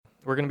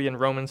We're going to be in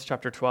Romans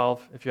chapter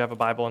 12, if you have a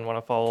Bible and want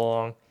to follow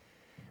along.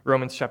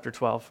 Romans chapter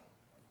 12.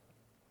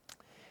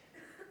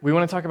 We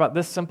want to talk about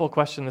this simple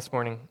question this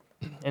morning,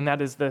 and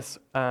that is this.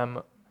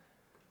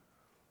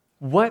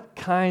 What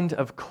kind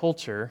of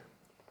culture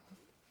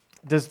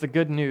does the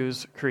good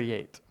news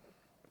create?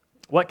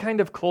 What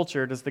kind of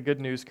culture does the good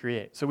news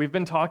create? So we've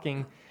been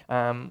talking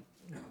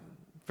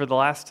for the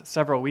last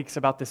several weeks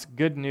about this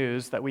good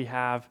news that we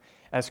have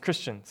as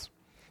Christians.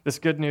 This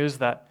good news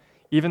that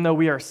even though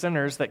we are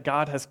sinners, that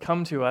God has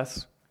come to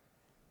us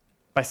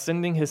by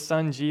sending his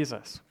son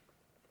Jesus.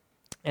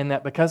 And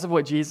that because of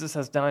what Jesus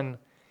has done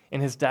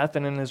in his death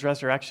and in his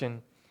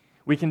resurrection,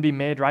 we can be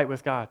made right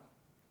with God.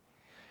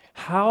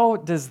 How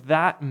does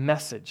that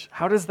message,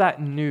 how does that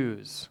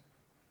news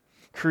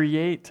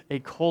create a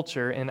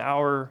culture in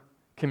our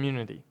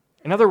community?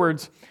 In other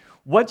words,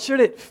 what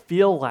should it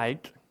feel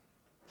like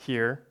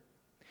here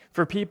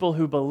for people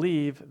who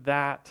believe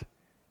that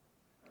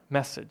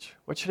message?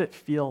 What should it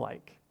feel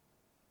like?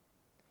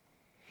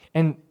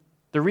 And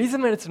the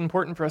reason that it's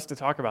important for us to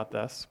talk about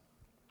this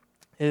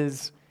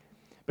is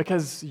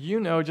because you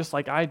know, just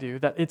like I do,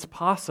 that it's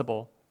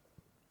possible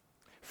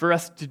for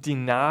us to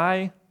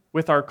deny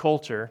with our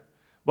culture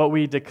what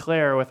we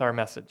declare with our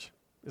message.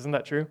 Isn't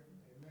that true?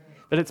 Amen.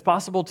 That it's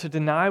possible to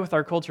deny with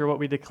our culture what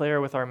we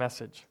declare with our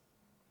message.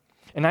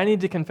 And I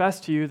need to confess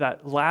to you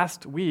that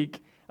last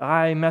week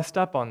I messed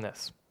up on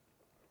this.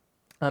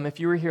 If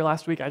you were here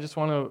last week, I just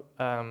want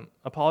to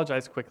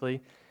apologize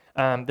quickly.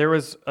 There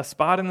was a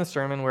spot in the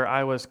sermon where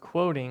I was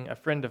quoting a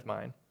friend of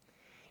mine,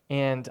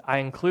 and I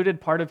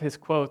included part of his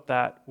quote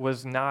that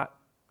was not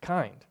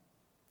kind.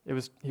 He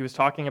was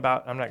talking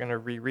about, I'm not going to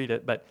reread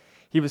it, but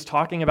he was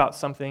talking about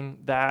something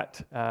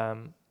that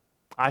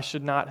I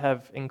should not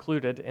have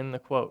included in the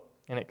quote,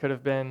 and it could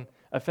have been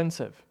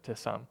offensive to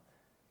some.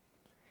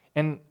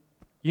 And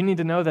you need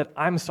to know that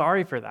I'm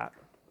sorry for that.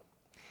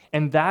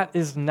 And that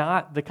is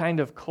not the kind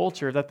of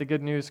culture that the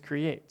good news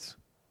creates.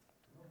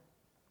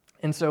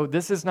 And so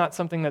this is not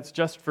something that's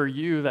just for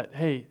you that,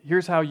 hey,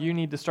 here's how you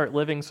need to start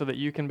living so that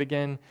you can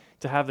begin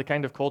to have the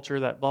kind of culture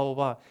that blah, blah,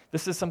 blah.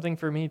 This is something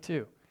for me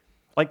too.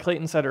 Like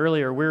Clayton said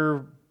earlier,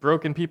 we're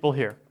broken people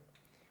here.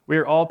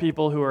 We're all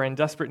people who are in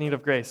desperate need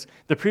of grace.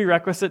 The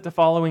prerequisite to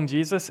following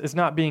Jesus is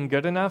not being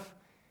good enough.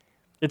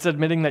 It's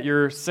admitting that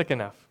you're sick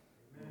enough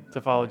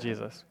to follow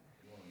Jesus.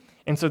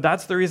 And so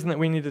that's the reason that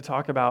we need to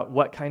talk about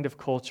what kind of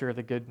culture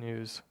the good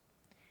news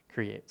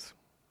creates.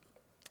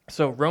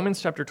 So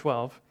Romans chapter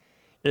 12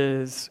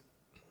 is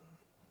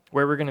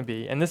where we're going to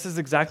be. And this is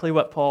exactly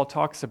what Paul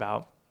talks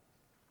about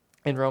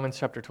in Romans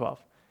chapter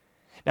 12.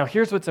 Now,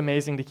 here's what's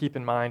amazing to keep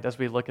in mind as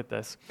we look at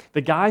this.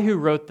 The guy who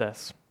wrote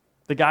this,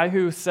 the guy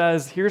who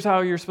says, here's how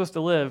you're supposed to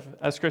live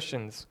as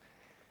Christians,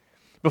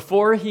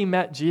 before he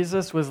met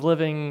Jesus was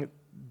living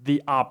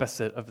the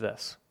opposite of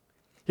this.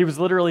 He was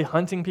literally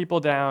hunting people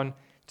down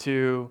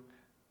to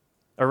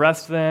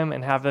arrest them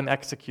and have them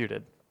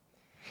executed.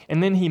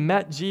 And then he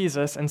met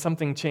Jesus and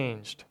something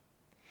changed.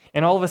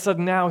 And all of a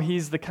sudden now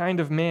he's the kind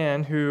of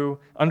man who,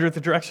 under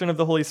the direction of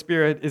the Holy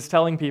Spirit, is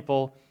telling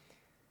people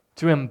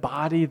to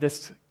embody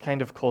this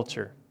kind of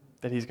culture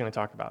that he's going to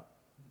talk about.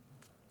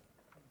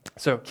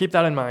 So keep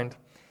that in mind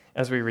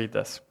as we read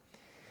this.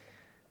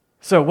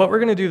 So what we're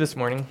going to do this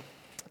morning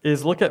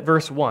is look at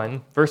verse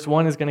 1. Verse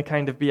 1 is going to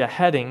kind of be a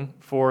heading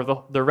for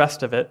the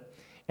rest of it,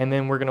 and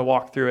then we're going to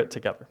walk through it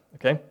together,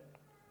 okay?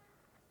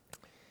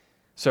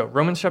 So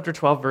Romans chapter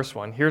 12, verse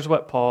 1, here's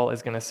what Paul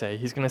is going to say.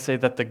 He's going to say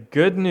that the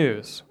good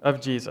news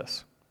of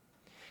Jesus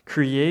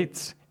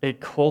creates a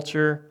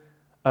culture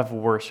of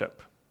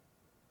worship.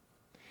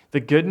 The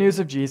good news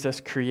of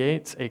Jesus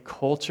creates a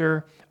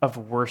culture of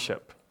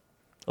worship.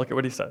 Look at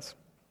what he says.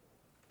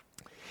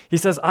 He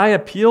says, I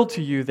appeal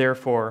to you,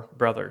 therefore,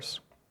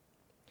 brothers,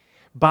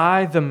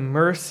 by the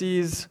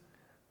mercies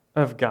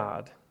of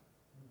God,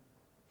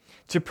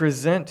 to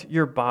present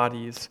your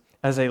bodies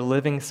as a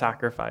living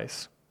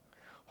sacrifice,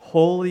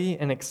 holy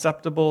and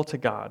acceptable to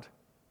God,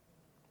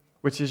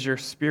 which is your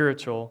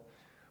spiritual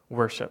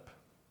worship.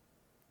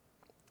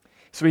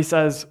 So he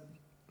says,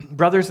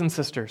 brothers and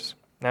sisters.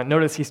 Now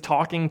notice he's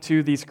talking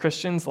to these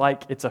Christians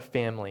like it's a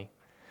family,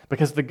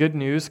 because the good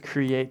news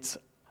creates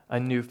a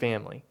new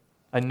family,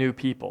 a new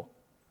people.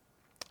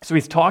 So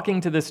he's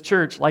talking to this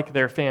church like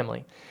their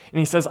family. And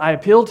he says, I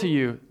appeal to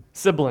you,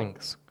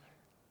 siblings,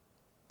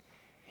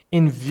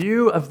 in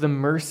view of the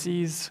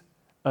mercies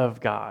of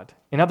God.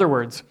 In other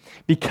words,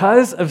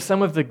 because of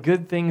some of the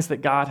good things that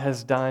God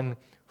has done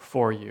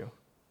for you,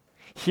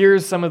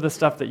 here's some of the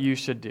stuff that you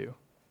should do.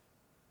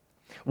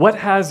 What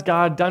has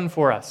God done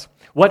for us?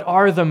 What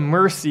are the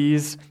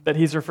mercies that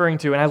he's referring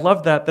to? And I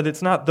love that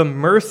it's not the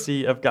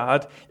mercy of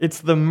God,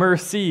 it's the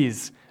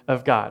mercies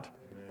of God.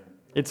 Amen.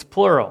 It's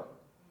plural.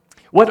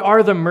 What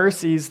are the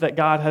mercies that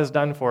God has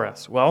done for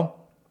us? Well,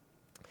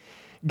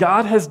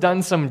 God has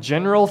done some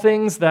general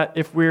things that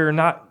if we're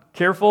not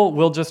careful,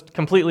 we'll just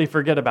completely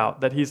forget about,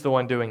 that he's the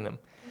one doing them.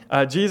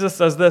 Jesus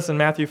says this in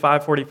Matthew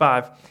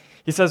 5:45.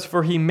 He says,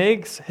 for he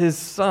makes his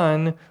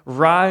sun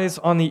rise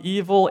on the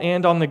evil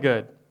and on the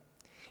good,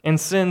 and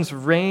sends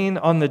rain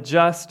on the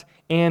just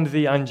and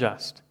the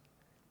unjust.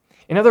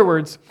 In other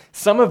words,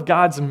 some of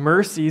God's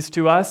mercies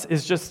to us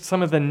is just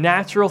some of the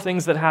natural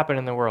things that happen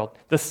in the world.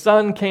 The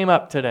sun came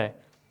up today.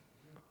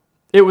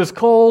 It was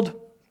cold,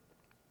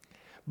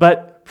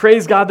 but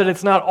praise God that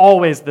it's not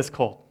always this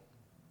cold.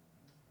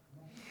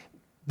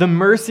 The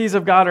mercies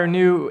of God are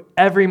new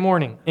every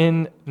morning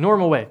in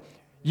normal way.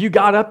 You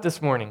got up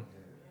this morning.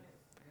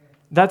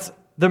 That's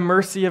the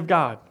mercy of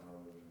God.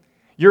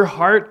 Your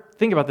heart,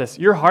 think about this,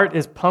 your heart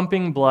is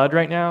pumping blood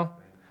right now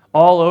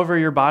all over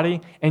your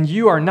body, and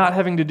you are not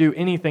having to do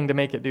anything to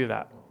make it do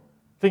that.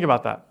 Think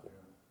about that.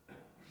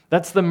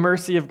 That's the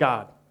mercy of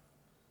God.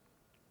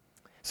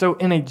 So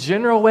in a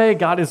general way,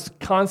 God is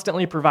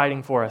constantly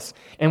providing for us,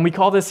 and we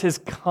call this His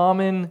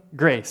common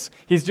grace.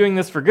 He's doing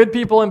this for good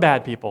people and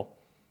bad people.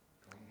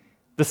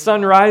 The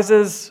sun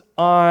rises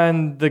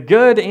on the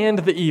good and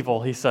the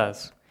evil, He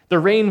says. The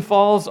rain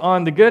falls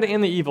on the good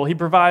and the evil. He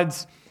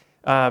provides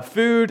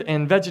food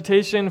and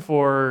vegetation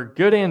for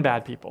good and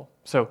bad people.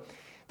 So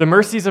the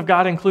mercies of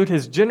God include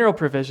His general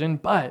provision,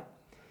 but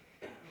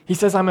He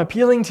says, I'm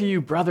appealing to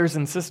you, brothers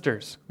and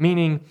sisters,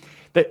 meaning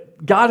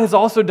that God has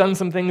also done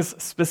some things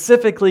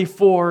specifically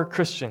for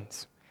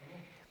Christians.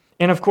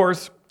 And of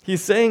course,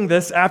 He's saying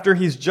this after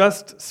He's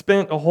just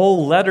spent a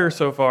whole letter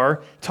so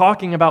far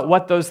talking about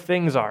what those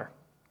things are.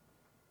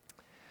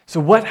 So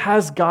what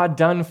has God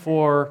done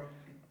for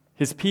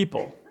His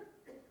people?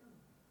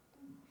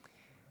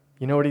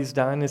 You know what He's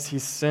done is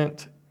He's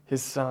sent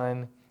His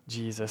Son,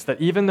 Jesus,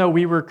 that even though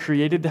we were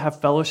created to have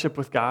fellowship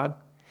with God,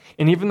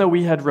 and even though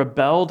we had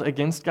rebelled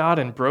against God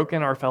and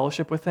broken our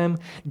fellowship with Him,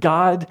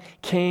 God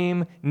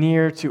came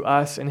near to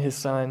us in His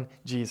Son,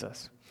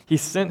 Jesus. He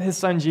sent His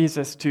Son,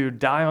 Jesus, to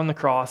die on the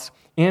cross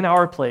in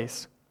our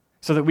place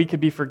so that we could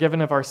be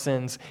forgiven of our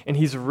sins, and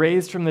He's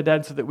raised from the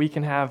dead so that we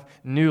can have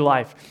new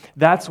life.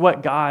 That's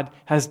what God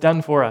has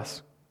done for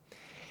us.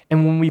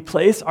 And when we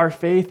place our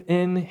faith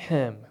in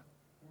Him,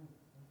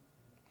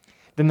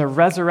 then the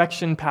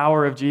resurrection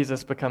power of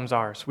Jesus becomes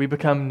ours. We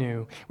become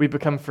new. We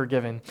become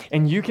forgiven.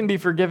 And you can be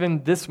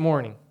forgiven this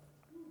morning.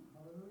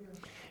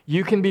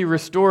 You can be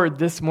restored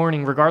this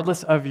morning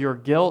regardless of your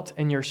guilt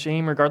and your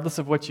shame, regardless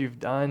of what you've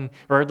done,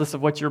 regardless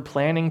of what you're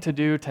planning to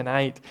do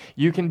tonight.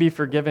 You can be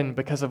forgiven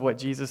because of what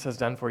Jesus has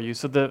done for you.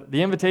 So the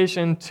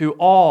invitation to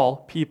all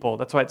people,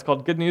 that's why it's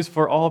called Good News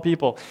for all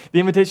people. The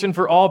invitation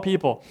for all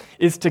people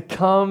is to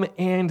come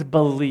and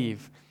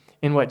believe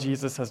in what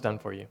Jesus has done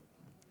for you.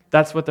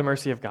 That's what the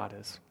mercy of God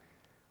is.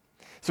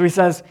 So he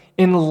says,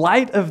 in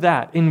light of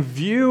that, in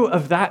view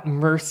of that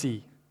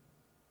mercy,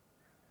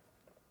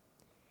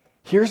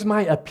 here's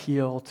my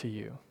appeal to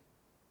you.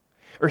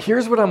 Or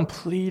here's what I'm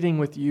pleading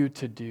with you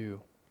to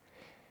do.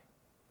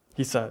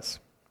 He says,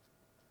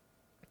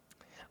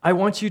 I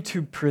want you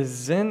to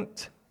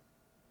present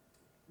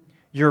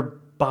your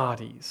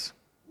bodies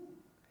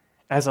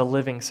as a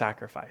living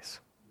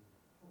sacrifice.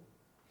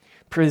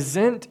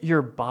 Present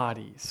your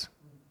bodies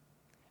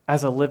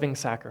as a living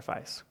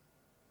sacrifice.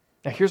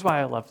 Now, here's why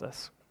I love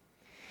this.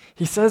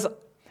 He says,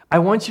 I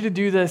want you to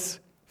do this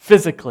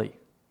physically.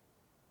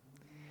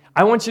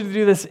 I want you to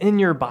do this in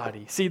your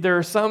body. See, there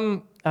are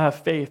some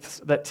faiths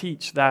that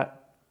teach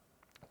that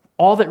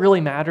all that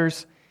really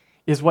matters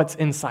is what's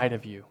inside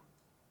of you.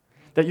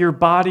 That your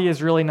body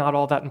is really not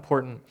all that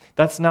important.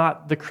 That's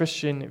not the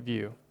Christian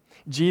view.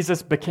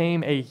 Jesus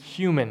became a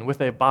human with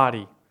a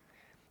body.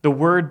 The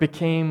Word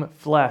became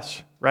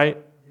flesh, right?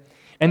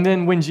 And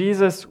then when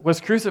Jesus was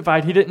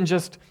crucified, He didn't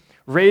just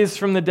raise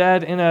from the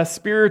dead in a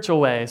spiritual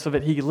way so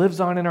that He lives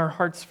on in our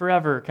hearts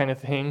forever kind of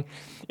thing.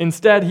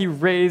 Instead, He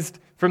raised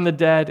from the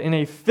dead in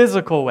a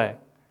physical way.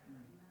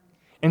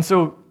 And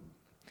so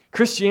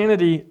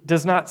Christianity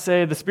does not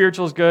say the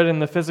spiritual is good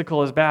and the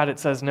physical is bad. It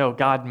says, no,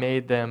 God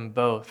made them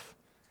both,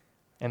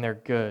 and they're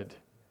good.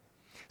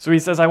 So He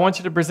says, I want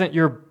you to present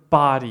your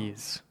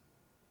bodies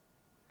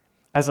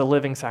as a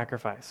living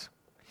sacrifice.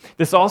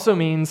 This also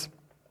means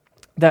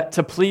that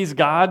to please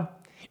God,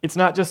 it's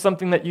not just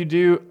something that you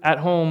do at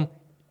home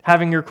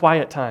having your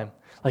quiet time.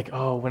 Like,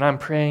 oh, when I'm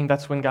praying,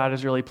 that's when God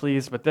is really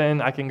pleased, but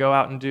then I can go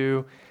out and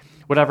do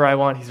whatever I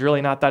want. He's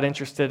really not that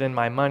interested in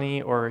my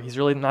money, or He's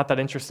really not that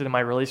interested in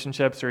my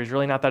relationships, or He's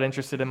really not that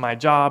interested in my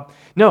job.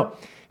 No,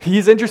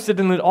 He's interested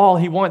in it all.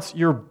 He wants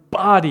your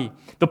body,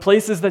 the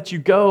places that you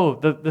go,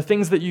 the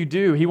things that you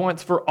do. He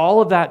wants for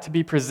all of that to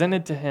be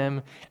presented to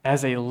Him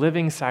as a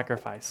living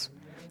sacrifice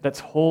that's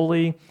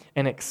holy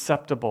and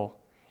acceptable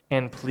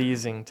and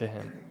pleasing to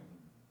Him.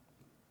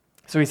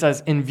 So he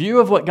says, in view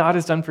of what God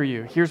has done for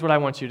you, here's what I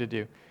want you to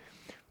do.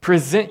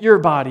 Present your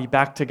body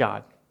back to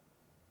God.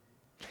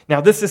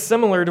 Now, this is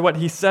similar to what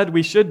he said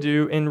we should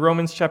do in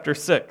Romans chapter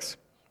 6,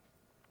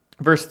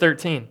 verse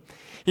 13.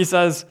 He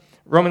says,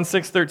 Romans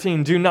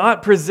 6:13, do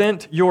not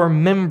present your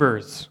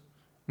members,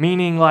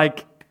 meaning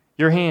like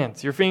your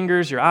hands, your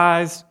fingers, your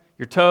eyes,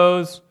 your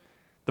toes,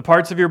 the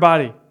parts of your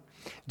body.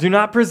 Do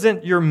not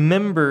present your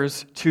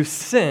members to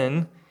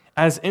sin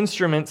as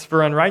instruments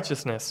for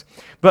unrighteousness,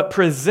 but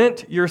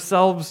present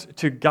yourselves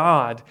to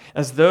God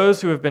as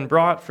those who have been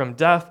brought from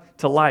death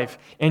to life,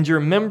 and your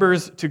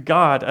members to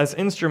God as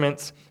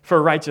instruments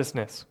for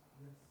righteousness.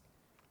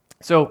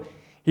 So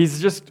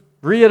he's just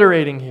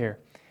reiterating here.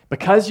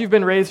 Because you've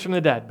been raised from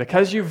the dead,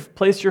 because you've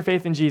placed your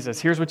faith in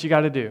Jesus, here's what you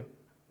got to do.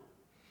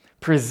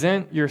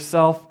 Present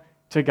yourself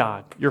to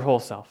God, your whole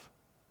self.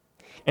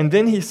 And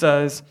then he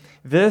says,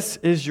 this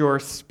is your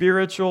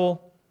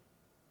spiritual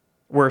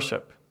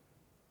worship.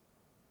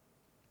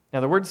 Now,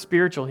 the word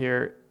spiritual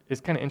here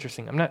is kind of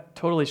interesting. I'm not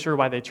totally sure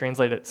why they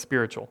translate it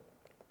spiritual.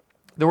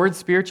 The word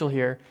spiritual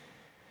here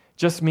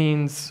just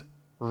means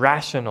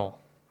rational,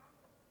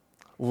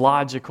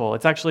 logical.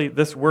 It's actually,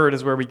 this word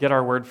is where we get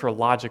our word for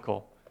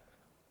logical,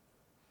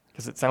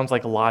 because it sounds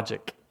like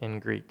logic in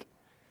Greek.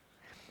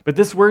 But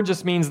this word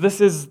just means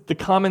this is the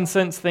common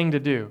sense thing to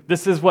do.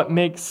 This is what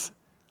makes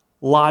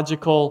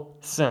logical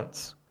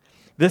sense.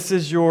 This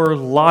is your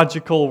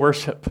logical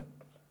worship. Do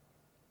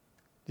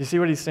you see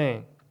what he's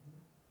saying?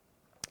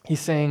 He's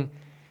saying,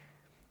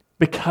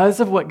 because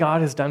of what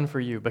God has done for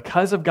you,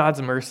 because of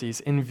God's mercies,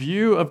 in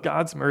view of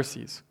God's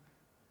mercies,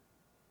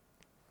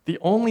 the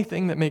only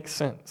thing that makes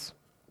sense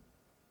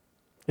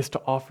is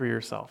to offer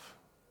yourself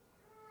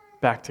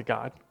back to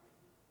God.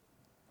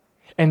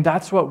 And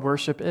that's what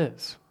worship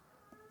is.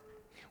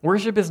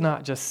 Worship is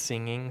not just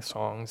singing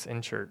songs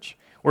in church.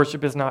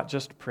 Worship is not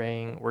just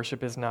praying.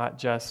 Worship is not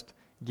just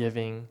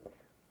giving.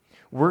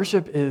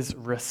 Worship is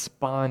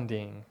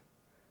responding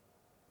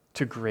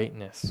to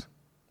greatness.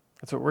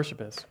 That's what worship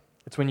is.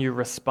 It's when you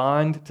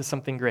respond to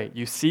something great.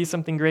 You see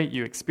something great,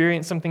 you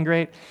experience something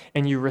great,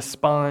 and you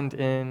respond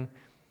in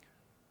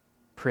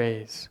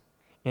praise,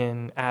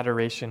 in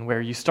adoration,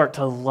 where you start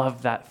to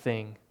love that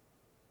thing.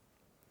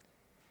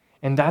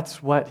 And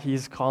that's what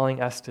he's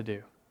calling us to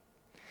do.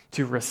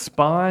 To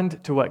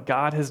respond to what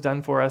God has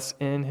done for us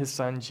in his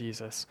Son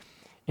Jesus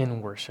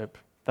in worship.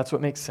 That's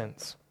what makes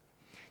sense.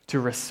 To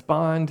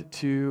respond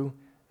to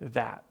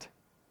that.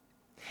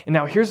 And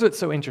now here's what's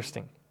so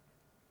interesting,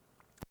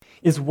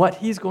 is what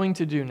he's going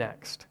to do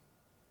next.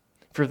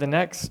 For the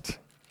next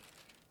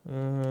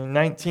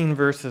 19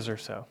 verses or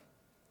so,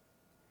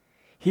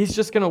 he's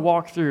just going to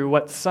walk through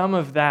what some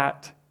of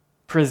that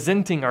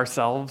presenting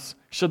ourselves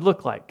should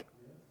look like.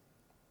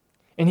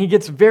 And he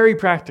gets very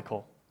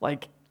practical,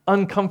 like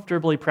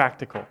uncomfortably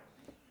practical.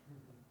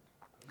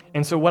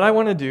 And so what I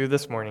want to do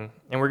this morning,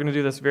 and we're going to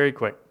do this very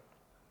quick,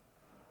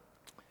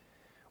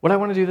 what I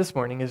want to do this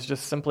morning is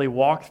just simply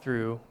walk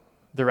through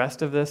the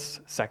rest of this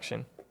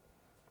section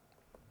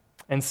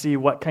and see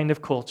what kind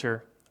of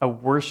culture a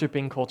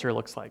worshiping culture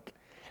looks like.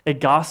 A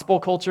gospel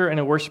culture and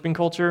a worshiping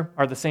culture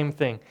are the same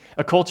thing.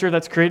 A culture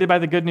that's created by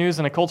the good news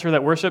and a culture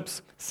that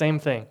worships, same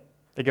thing.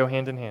 They go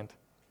hand in hand.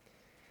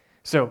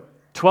 So,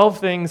 12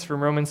 things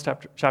from Romans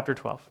chapter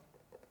 12.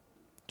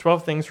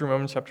 12 things from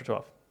Romans chapter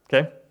 12,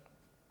 okay?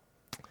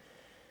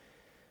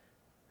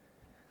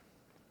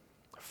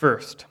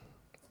 First,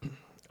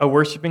 a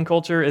worshiping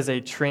culture is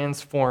a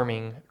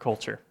transforming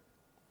culture.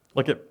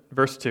 Look at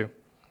verse 2.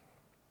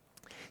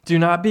 Do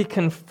not be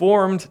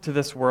conformed to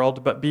this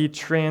world, but be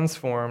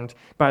transformed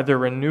by the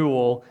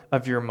renewal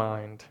of your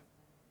mind,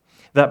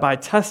 that by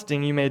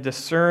testing you may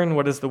discern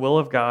what is the will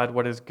of God,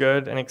 what is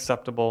good and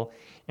acceptable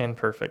and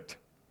perfect.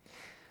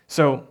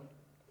 So,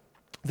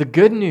 the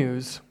good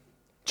news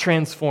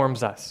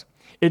transforms us.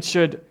 It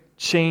should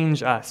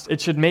change us. It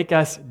should make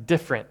us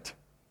different.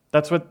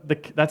 That's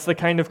the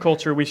kind of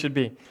culture we should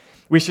be.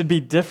 We should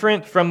be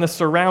different from the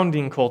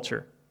surrounding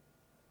culture.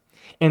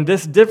 And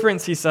this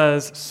difference, he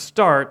says,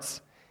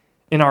 starts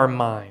in our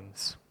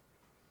minds.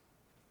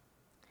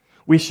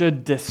 We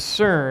should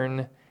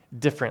discern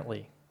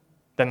differently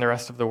than the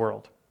rest of the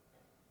world.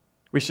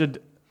 We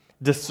should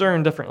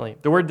discern differently.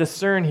 The word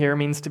discern here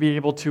means to be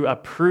able to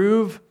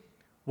approve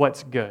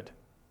what's good.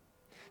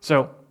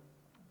 So,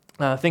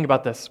 think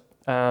about this.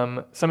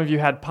 Some of you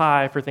had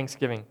pie for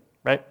Thanksgiving,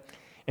 right?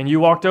 And you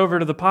walked over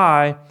to the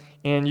pie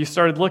and you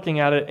started looking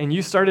at it, and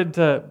you started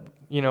to,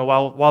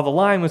 while the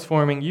line was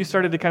forming, you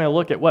started to kind of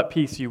look at what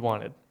piece you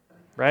wanted,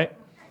 right?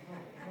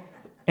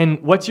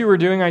 And what you were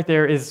doing right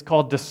there is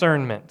called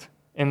discernment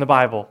in the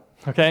Bible,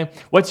 okay?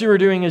 What you were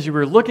doing is you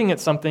were looking at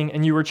something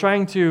and you were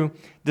trying to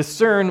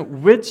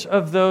discern which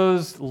of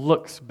those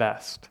looks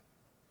best.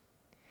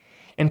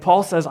 And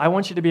Paul says, I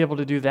want you to be able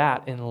to do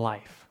that in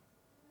life.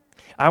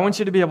 I want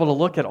you to be able to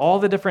look at all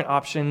the different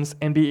options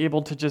and be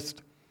able to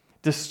just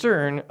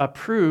discern,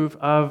 approve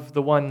of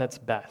the one that's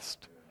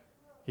best,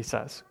 he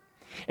says.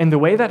 And the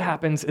way that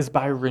happens is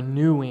by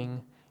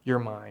renewing your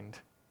mind.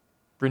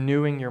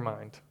 Renewing your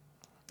mind.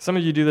 Some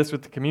of you do this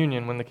with the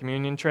communion. When the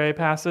communion tray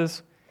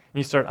passes, and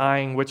you start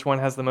eyeing which one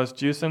has the most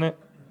juice in it.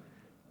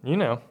 You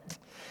know.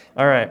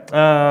 All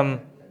right.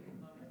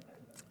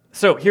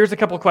 So here's a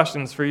couple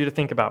questions for you to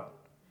think about.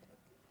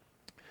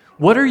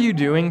 What are you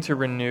doing to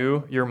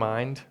renew your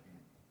mind,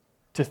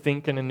 to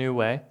think in a new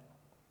way?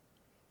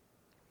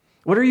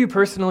 What are you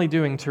personally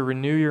doing to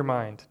renew your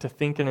mind, to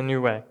think in a new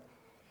way?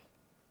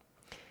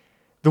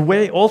 The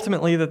way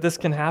ultimately that this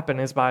can happen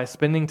is by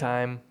spending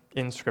time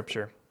in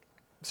Scripture.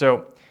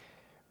 So,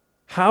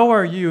 how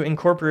are you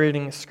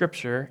incorporating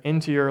Scripture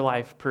into your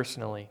life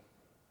personally?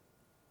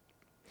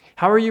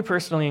 How are you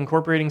personally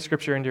incorporating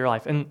Scripture into your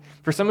life? And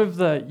for some of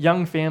the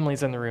young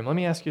families in the room, let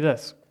me ask you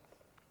this.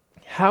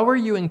 How are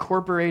you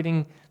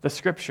incorporating the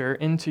Scripture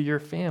into your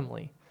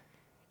family,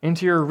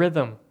 into your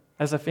rhythm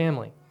as a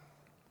family?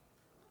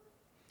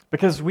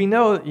 Because we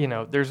know,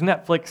 there's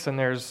Netflix and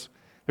there's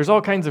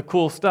all kinds of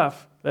cool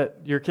stuff that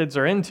your kids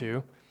are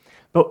into,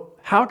 but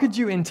how could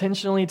you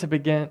intentionally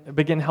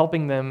begin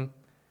helping them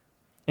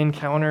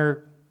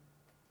encounter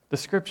the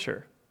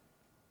Scripture?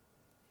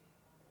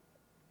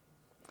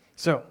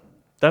 So,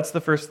 that's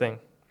the first thing,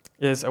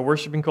 is a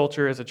worshiping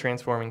culture is a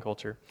transforming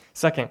culture.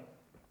 Second,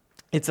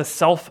 it's a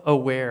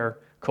self-aware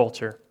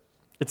culture.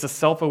 It's a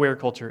self-aware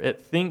culture.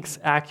 It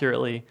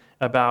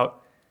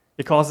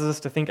causes us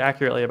to think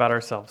accurately about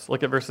ourselves.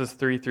 Look at verses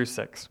 3 through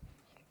 6.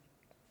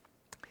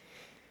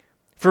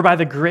 For by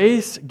the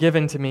grace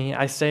given to me,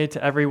 I say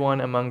to everyone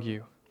among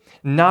you,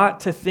 not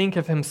to think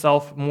of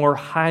himself more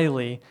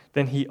highly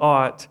than he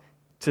ought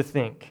to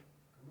think,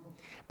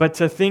 but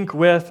to think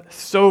with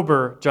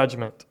sober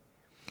judgment,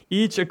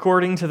 each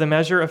according to the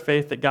measure of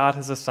faith that God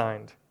has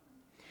assigned.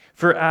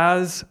 For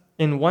as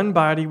in one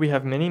body we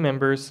have many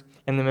members,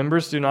 and the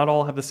members do not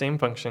all have the same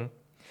function,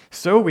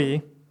 so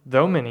we,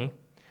 though many,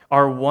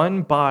 are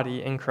one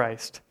body in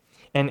Christ,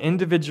 and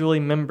individually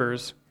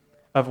members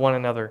of one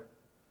another.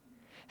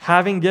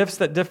 Having gifts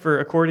that differ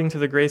according to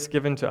the grace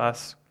given to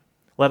us,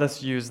 let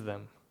us use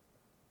them.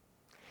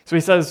 So he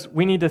says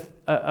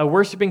a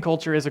worshiping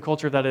culture is a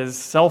culture that is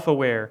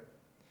self-aware.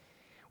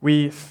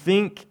 We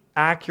think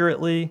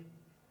accurately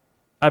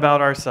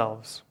about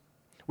ourselves.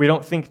 We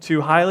don't think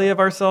too highly of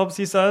ourselves,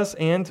 he says,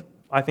 and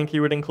I think he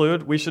would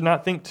include, we should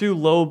not think too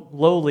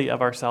lowly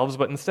of ourselves,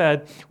 but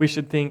instead we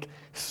should think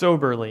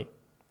soberly,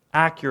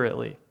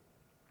 accurately.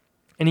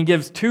 And he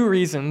gives two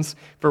reasons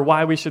for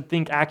why we should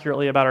think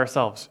accurately about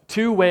ourselves.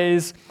 Two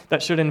ways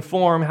that should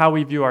inform how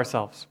we view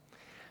ourselves.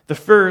 The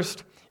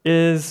first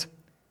is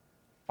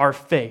our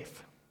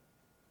faith.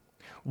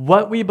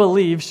 What we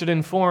believe should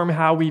inform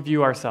how we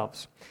view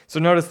ourselves. So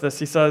notice this.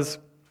 He says,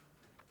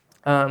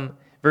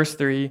 verse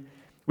 3,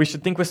 we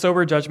should think with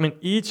sober judgment,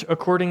 each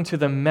according to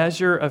the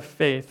measure of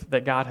faith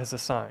that God has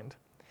assigned.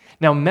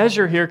 Now,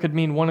 measure here could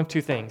mean one of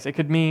two things. It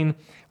could mean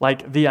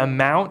like the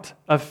amount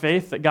of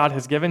faith that God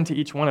has given to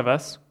each one of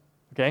us.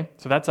 Okay,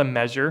 so that's a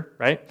measure,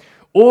 right?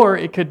 Or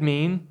it could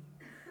mean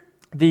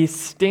the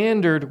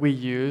standard we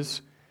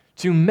use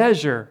to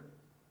measure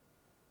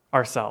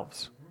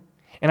ourselves.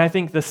 And I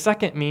think the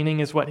second meaning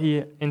is what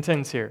he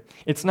intends here.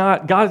 It's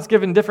not, God's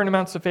given different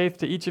amounts of faith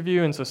to each of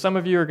you, and so some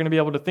of you are going to be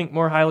able to think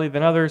more highly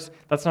than others.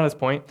 That's not his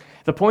point.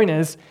 The point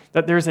is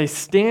that there's a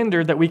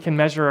standard that we can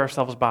measure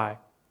ourselves by.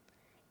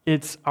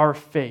 It's our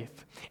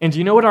faith. And do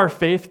you know what our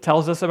faith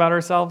tells us about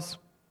ourselves?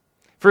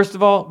 First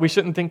of all, we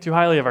shouldn't think too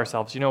highly of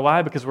ourselves. You know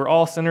why? Because we're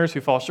all sinners who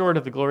fall short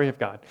of the glory of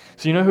God.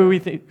 So you know who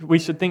we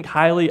should think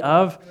highly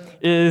of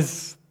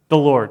is the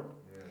Lord.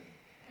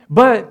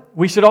 But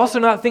we should also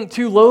not think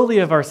too lowly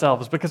of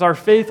ourselves, because our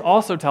faith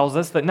also tells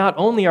us that not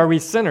only are we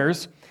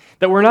sinners,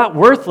 that we're not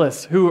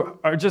worthless, who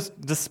are just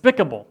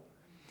despicable,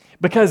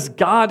 because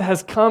God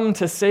has come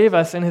to save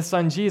us in his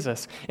Son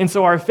Jesus. And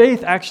so our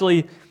faith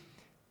actually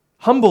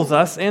humbles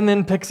us and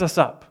then picks us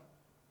up.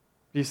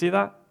 Do you see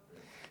that?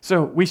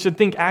 So we should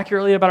think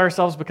accurately about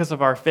ourselves because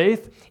of our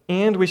faith,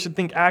 and we should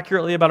think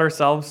accurately about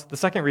ourselves. The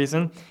second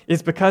reason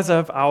is because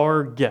of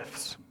our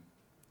gifts.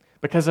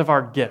 Because of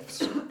our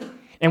gifts.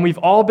 And we've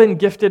all been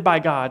gifted by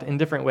God in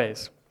different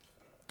ways.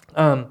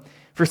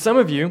 For some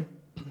of you,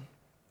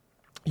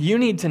 you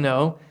need to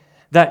know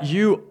that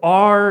you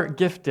are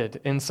gifted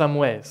in some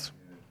ways.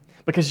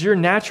 Because your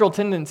natural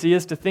tendency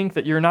is to think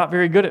that you're not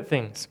very good at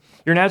things.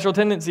 Your natural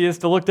tendency is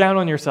to look down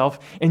on yourself,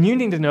 and you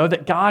need to know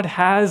that God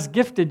has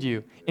gifted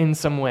you in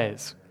some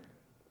ways.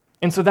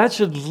 And so that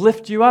should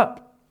lift you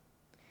up.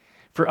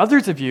 For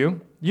others of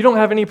you, you don't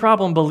have any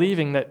problem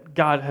believing that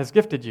God has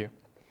gifted you.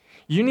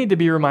 You need to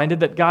be reminded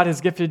that God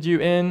has gifted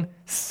you in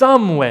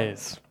some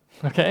ways,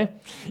 okay?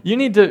 You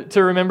need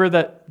to remember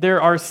that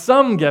there are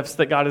some gifts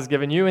that God has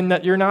given you and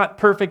that you're not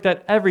perfect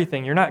at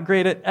everything. You're not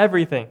great at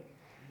everything.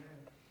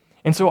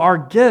 And so our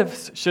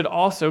gifts should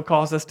also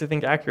cause us to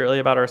think accurately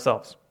about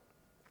ourselves.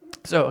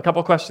 So a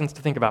couple questions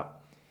to think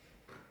about.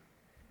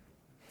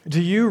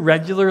 Do you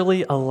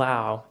regularly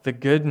allow the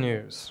good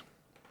news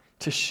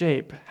to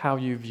shape how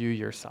you view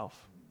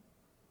yourself?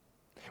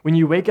 When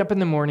you wake up in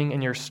the morning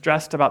and you're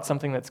stressed about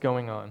something that's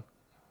going on,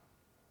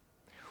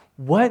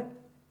 what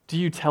do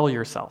you tell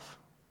yourself?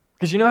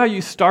 Because you know how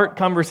you start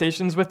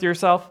conversations with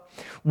yourself?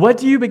 What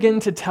do you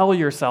begin to tell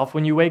yourself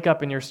when you wake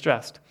up and you're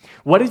stressed?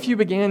 What if you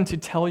began to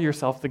tell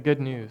yourself the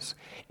good news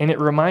and it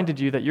reminded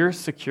you that your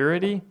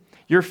security,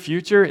 your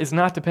future is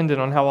not dependent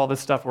on how all this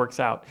stuff works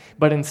out,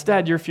 but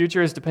instead your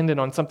future is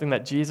dependent on something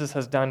that Jesus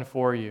has done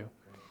for you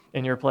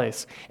in your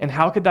place? And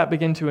how could that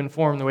begin to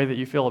inform the way that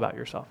you feel about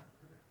yourself?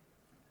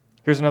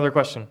 Here's another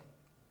question.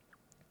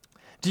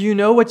 Do you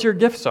know what your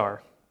gifts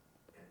are?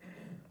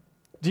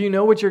 Do you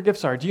know what your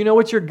gifts are? Do you know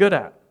what you're good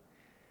at?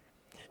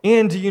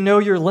 And do you know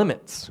your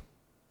limits?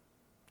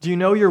 Do you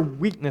know your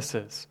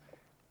weaknesses?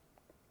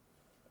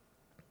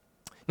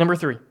 Number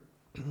 3,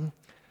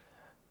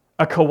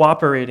 a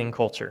cooperating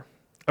culture.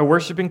 A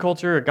worshiping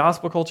culture, a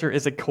gospel culture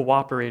is a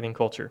cooperating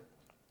culture.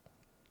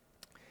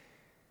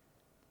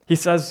 He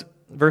says,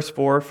 verse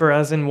 4, "For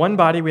as in one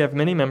body we have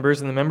many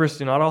members, and the members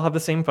do not all have the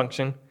same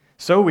function,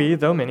 so we,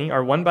 though many,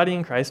 are one body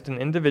in Christ and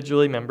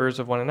individually members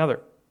of one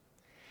another.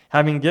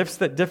 Having gifts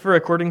that differ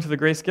according to the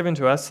grace given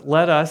to us,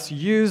 let us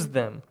use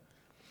them.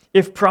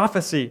 If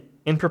prophecy,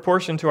 in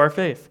proportion to our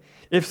faith.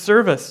 If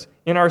service,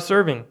 in our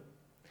serving.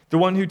 The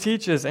one who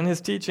teaches, in his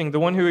teaching. The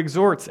one who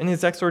exhorts, in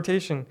his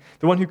exhortation.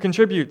 The one who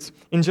contributes,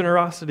 in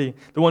generosity.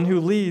 The one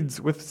who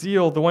leads, with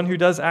zeal. The one who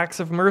does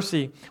acts of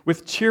mercy,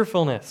 with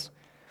cheerfulness."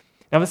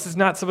 Now, this is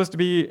not supposed to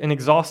be an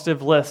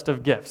exhaustive list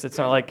of gifts. It's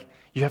not like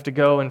you have to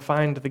go and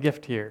find the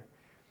gift here.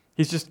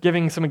 He's just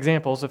giving some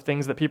examples of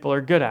things that people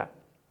are good at.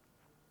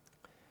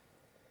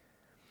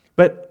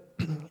 But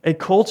a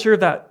culture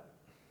that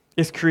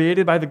is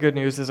created by the good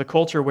news is a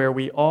culture where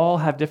we all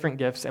have different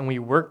gifts and we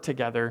work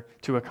together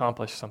to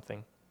accomplish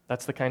something.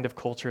 That's the kind of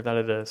culture that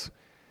it is.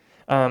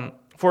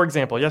 For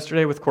example,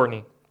 yesterday with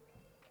Courtney,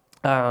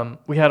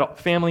 we had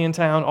family in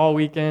town all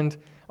week,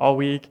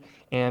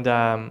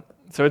 and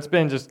so it's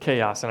been just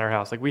chaos in our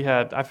house. Like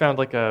I found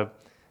like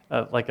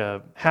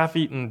a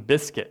half-eaten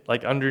biscuit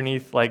like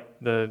underneath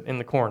in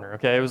the corner.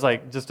 Okay, it was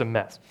like just a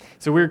mess.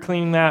 So we were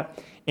cleaning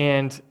that,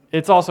 and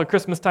it's also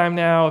Christmas time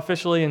now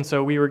officially, and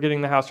so we were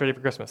getting the house ready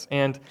for Christmas.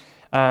 And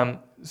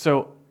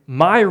so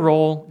my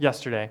role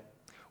yesterday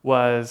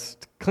was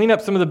to clean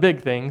up some of the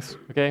big things,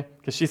 okay?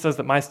 Because she says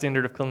that my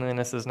standard of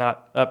cleanliness is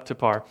not up to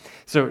par.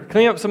 So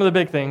clean up some of the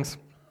big things,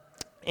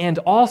 and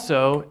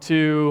also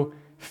to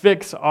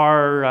fix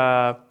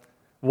our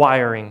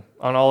wiring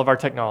on all of our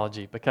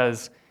technology,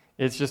 because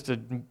it's just a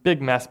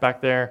big mess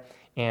back there,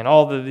 and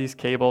all of these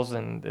cables,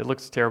 and it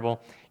looks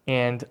terrible.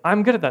 And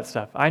I'm good at that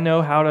stuff. I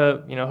know how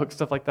to, hook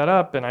stuff like that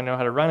up, and I know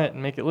how to run it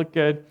and make it look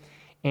good.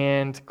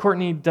 And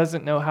Courtney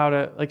doesn't know how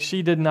to,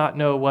 she did not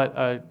know what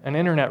an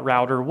internet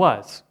router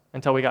was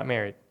until we got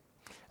married.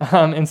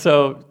 And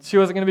so she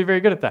wasn't going to be very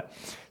good at that.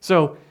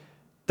 So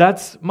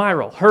that's my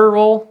role. Her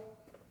role,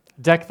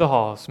 deck the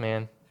halls,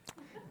 man.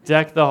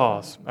 Deck the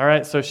halls. All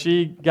right, so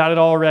she got it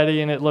all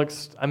ready, and it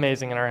looks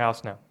amazing in our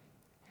house now.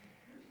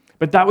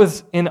 But that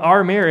was, in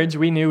our marriage,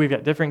 we knew we've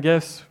got different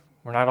gifts.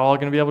 We're not all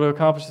going to be able to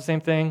accomplish the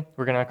same thing.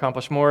 We're going to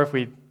accomplish more if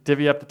we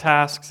divvy up the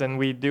tasks and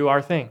we do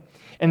our thing.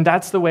 And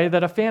that's the way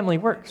that a family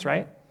works,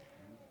 right?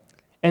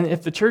 And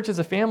if the church is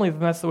a family,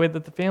 then that's the way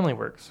that the family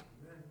works.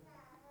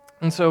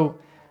 And so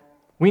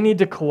we need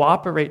to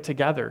cooperate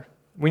together.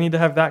 We need to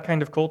have that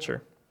kind of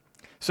culture.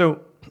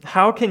 So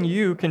how can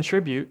you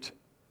contribute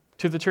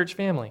to the church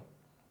family?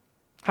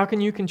 How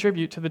can you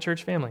contribute to the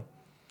church family?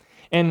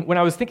 And when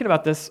I was thinking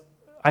about this,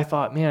 I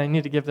thought, man, I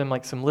need to give them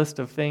some list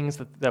of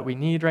things that we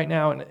need right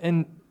now.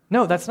 And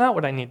no, that's not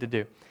what I need to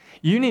do.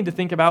 You need to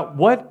think about,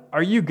 what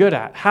are you good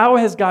at? How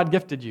has God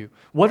gifted you?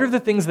 What are the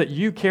things that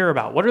you care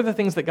about? What are the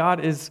things that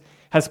God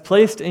has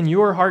placed in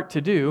your heart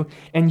to do?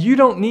 And you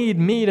don't need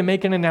me to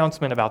make an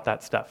announcement about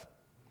that stuff.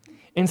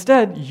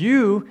 Instead,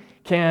 you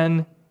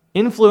can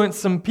influence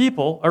some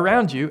people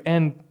around you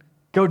and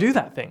go do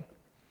that thing.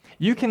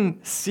 You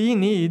can see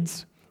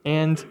needs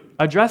and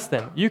address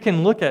them. You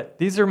can look at,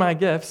 these are my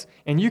gifts,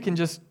 and you can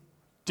just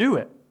do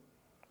it.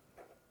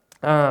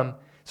 So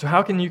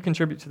how can you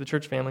contribute to the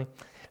church family?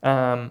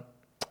 Number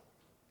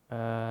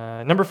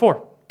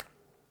 4,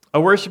 a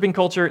worshiping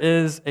culture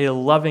is a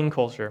loving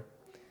culture.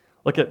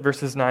 Look at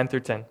verses 9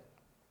 through 10.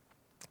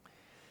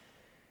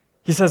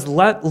 He says,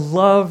 "Let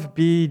love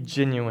be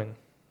genuine.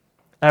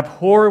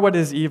 Abhor what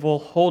is evil,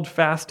 hold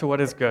fast to what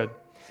is good.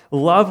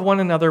 Love one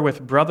another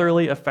with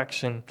brotherly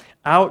affection.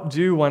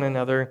 Outdo one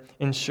another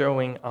in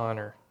showing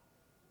honor."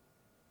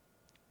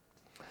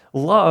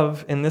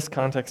 Love, in this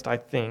context, I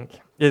think,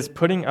 is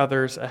putting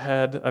others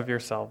ahead of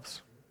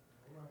yourselves.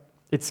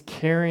 It's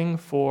caring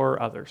for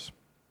others.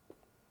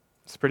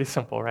 It's pretty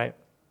simple, right?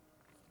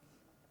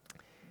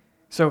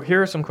 So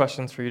here are some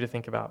questions for you to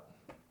think about.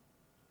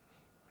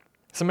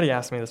 Somebody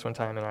asked me this one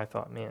time, and I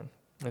thought, man,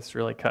 this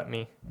really cut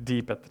me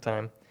deep at the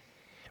time.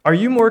 Are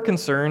you more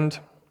concerned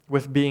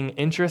with being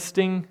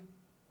interesting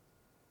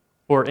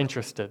or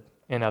interested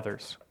in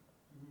others?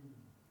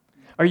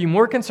 Are you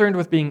more concerned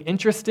with being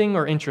interesting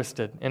or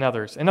interested in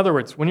others? In other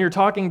words, when you're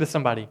talking to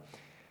somebody,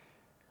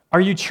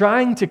 are you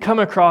trying to come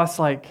across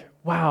like,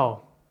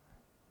 wow,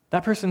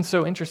 that person's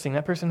so interesting,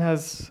 that person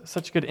has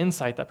such good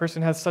insight, that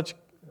person has such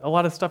a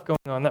lot of stuff going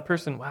on, that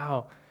person,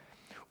 wow.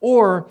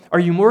 Or are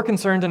you more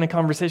concerned in a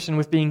conversation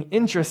with being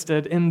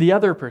interested in the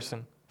other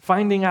person,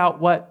 finding out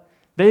what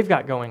they've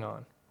got going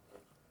on?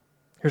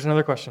 Here's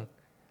another question.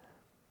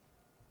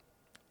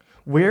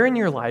 Where in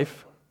your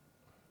life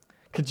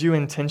could you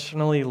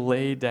intentionally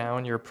lay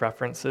down your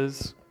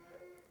preferences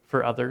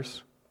for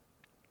others?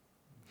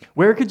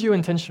 Where could you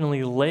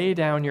intentionally lay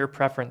down your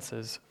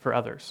preferences for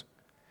others?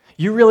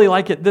 You really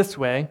like it this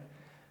way,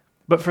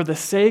 but for the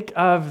sake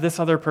of this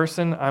other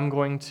person, I'm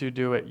going to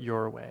do it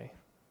your way.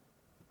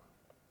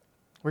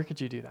 Where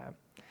could you do that?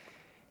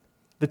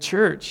 The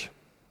church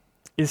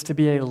is to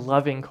be a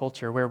loving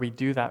culture where we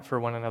do that for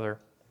one another.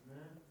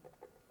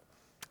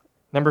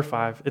 Number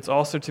 5, it's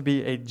also to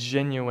be a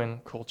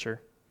genuine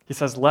culture. He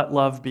says, let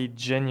love be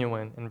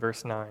genuine in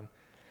verse 9.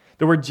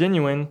 The word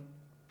genuine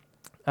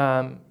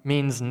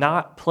means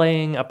not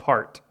playing a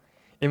part.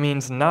 It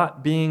means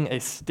not being a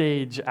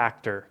stage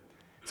actor.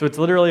 So it's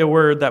literally a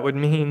word that would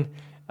mean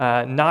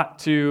not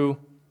to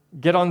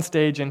get on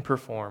stage and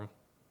perform.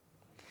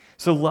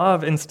 So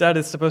love instead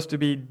is supposed to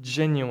be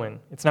genuine.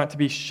 It's not to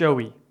be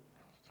showy.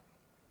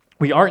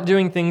 We aren't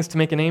doing things to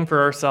make a name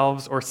for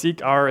ourselves or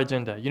seek our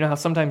agenda. You know how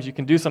sometimes you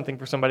can do something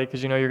for somebody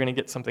because you know you're going to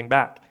get something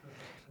back.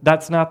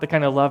 That's not the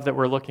kind of love that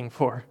we're looking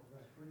for.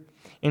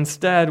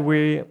 Instead,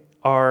 we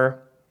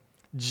are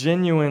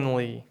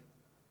genuinely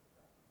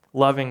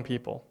loving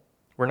people.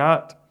 We're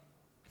not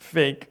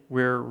fake,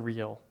 we're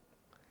real.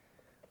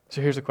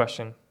 So here's a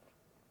question.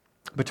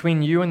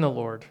 Between you and the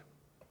Lord,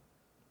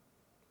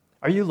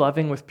 are you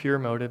loving with pure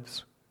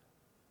motives?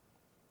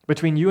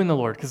 Between you and the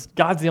Lord, because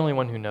God's the only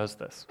one who knows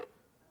this.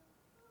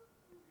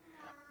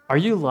 Are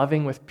you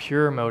loving with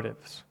pure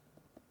motives?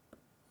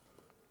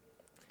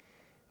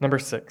 Number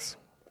 6,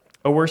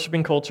 a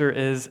worshiping culture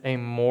is a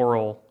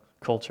moral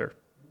culture.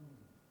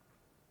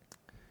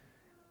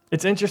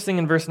 It's interesting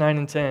in verse 9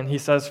 and 10, he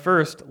says,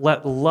 first,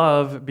 let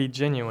love be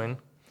genuine.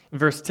 In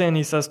verse 10,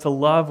 he says to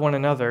love one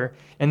another.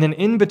 And then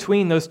in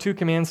between those two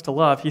commands to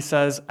love, he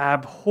says,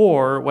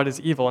 abhor what is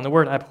evil. And the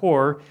word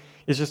abhor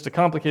is just a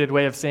complicated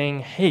way of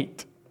saying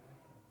hate.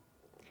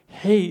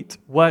 Hate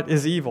what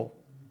is evil.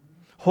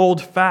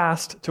 Hold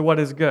fast to what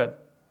is good.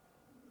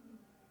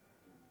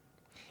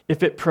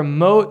 If it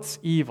promotes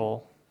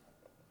evil,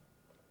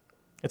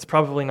 it's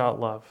probably not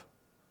love.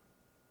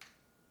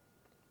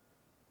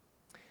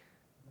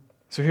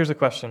 So here's a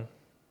question.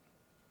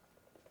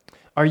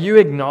 Are you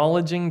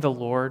acknowledging the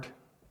Lord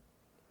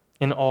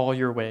in all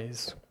your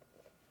ways?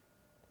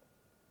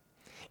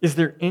 Is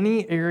there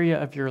any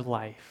area of your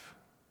life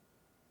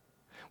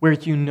where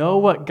you know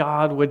what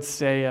God would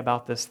say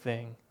about this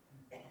thing,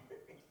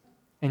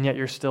 and yet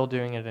you're still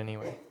doing it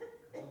anyway?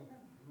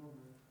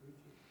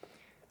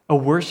 A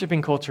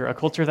worshiping culture, a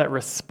culture that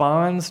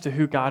responds to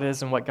who God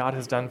is and what God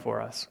has done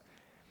for us,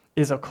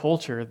 is a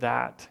culture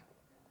that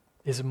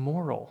is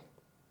moral.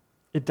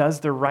 It does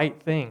the right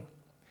thing.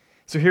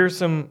 So here's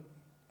some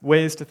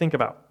ways to think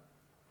about.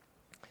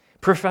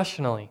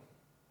 Professionally,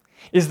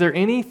 is there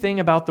anything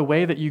about the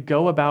way that you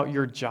go about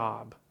your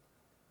job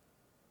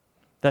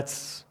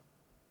that's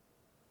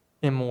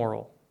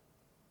immoral?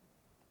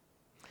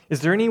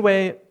 Is there any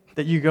way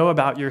that you go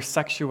about your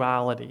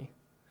sexuality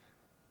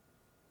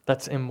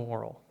that's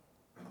immoral?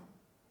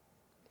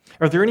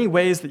 Are there any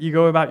ways that you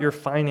go about your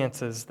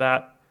finances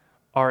that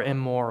are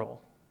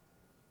immoral?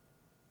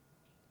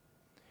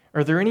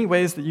 Are there any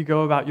ways that you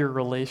go about your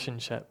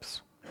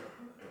relationships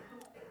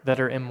that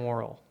are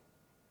immoral?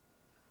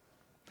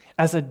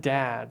 As a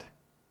dad,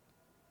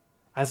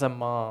 as a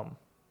mom,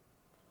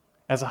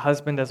 as a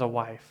husband, as a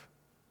wife,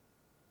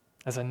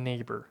 as a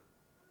neighbor,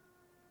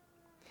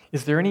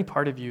 is there any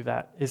part of you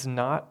that is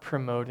not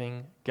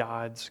promoting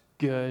God's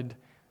good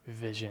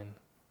vision?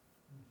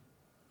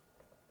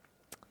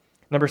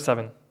 Number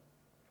 7,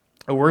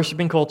 a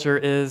worshiping culture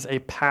is a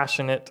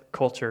passionate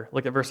culture.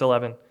 Look at verse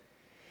 11.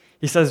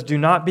 He says, do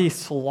not be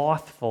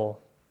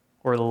slothful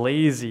or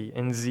lazy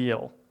in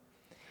zeal.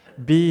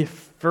 Be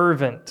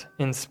fervent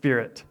in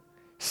spirit.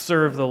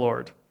 Serve the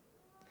Lord.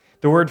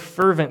 The word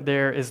fervent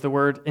there is the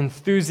word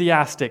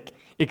enthusiastic,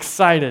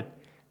 excited,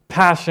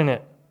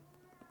 passionate.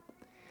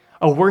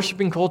 A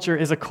worshiping culture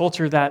is a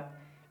culture that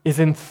is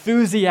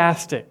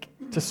enthusiastic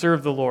to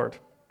serve the Lord.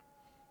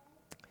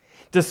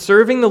 Does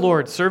serving the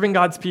Lord, serving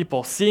God's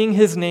people, seeing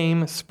His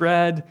name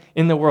spread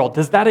in the world,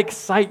 does that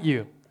excite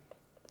you?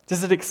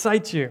 Does it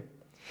excite you?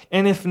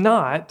 And if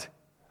not,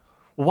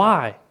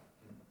 why?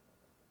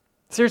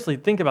 Seriously,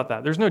 think about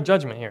that. There's no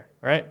judgment here,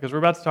 right? Because we're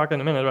about to talk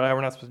in a minute about how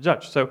we're not supposed to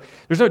judge. So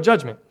there's no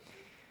judgment.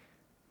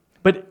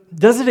 But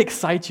does it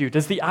excite you?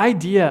 Does the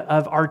idea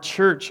of our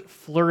church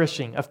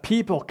flourishing, of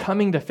people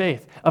coming to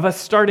faith, of us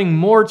starting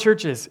more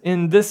churches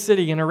in this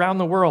city and around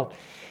the world,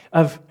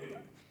 of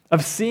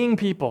seeing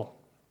people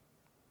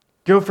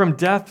go from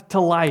death to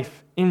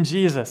life in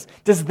Jesus,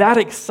 does that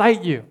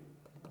excite you?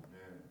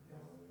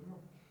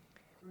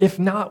 If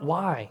not,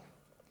 why?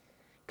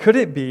 Could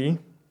it be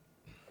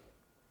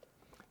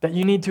that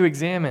you need to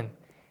examine,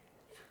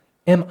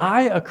 am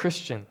I a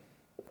Christian?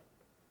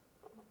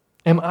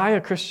 Am I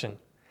a Christian?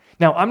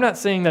 Now, I'm not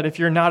saying that if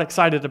you're not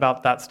excited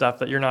about that stuff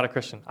that you're not a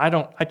Christian.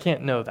 I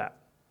can't know that.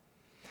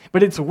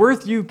 But it's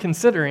worth you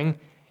considering,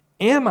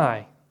 am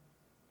I?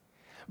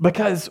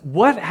 Because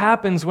what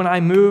happens when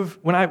I move,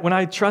 when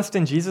I trust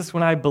in Jesus,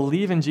 when I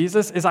believe in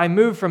Jesus, is I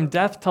move from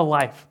death to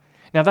life.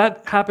 Now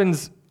that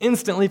happens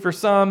instantly for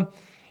some,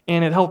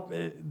 and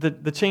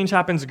the change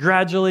happens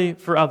gradually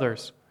for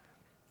others.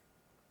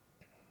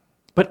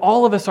 But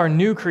all of us are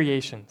new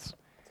creations.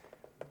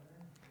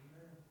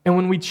 And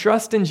when we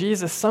trust in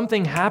Jesus,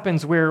 something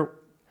happens where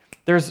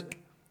there's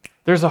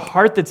a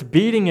heart that's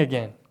beating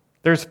again.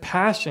 There's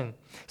passion.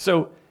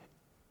 So,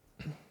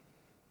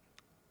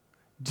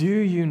 do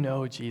you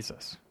know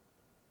Jesus?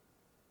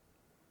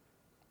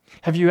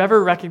 Have you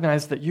ever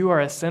recognized that you are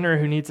a sinner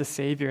who needs a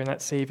Savior, and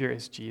that Savior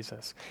is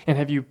Jesus? And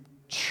have you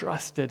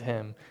trusted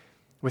Him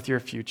with your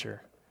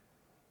future?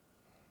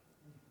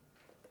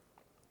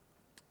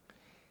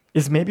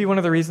 is maybe one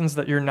of the reasons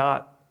that you're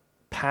not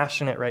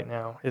passionate right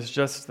now is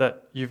just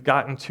that you've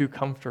gotten too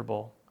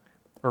comfortable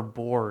or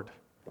bored.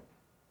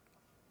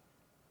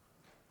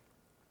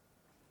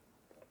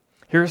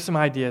 Here are some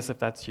ideas if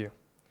that's you.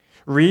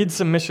 Read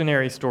some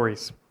missionary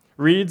stories.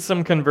 Read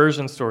some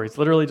conversion stories.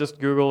 Literally just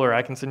Google, or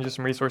I can send you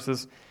some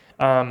resources.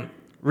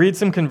 Read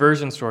some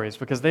conversion stories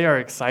because they are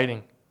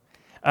exciting.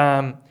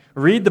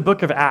 Read the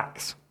book of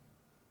Acts.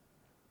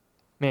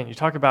 Man, you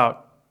talk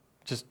about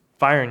just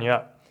firing you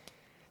up.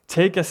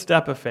 Take a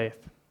step of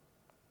faith.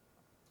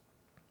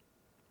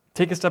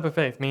 Take a step of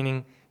faith,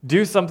 meaning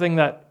do something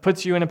that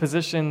puts you in a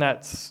position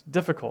that's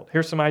difficult.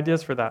 Here's some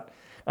ideas for that.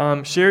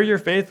 Share your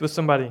faith with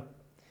somebody.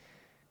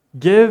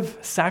 Give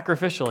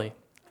sacrificially.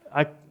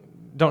 I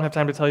don't have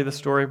time to tell you the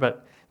story,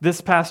 but this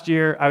past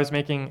year, I was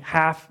making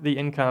half the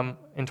income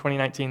in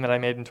 2019 that I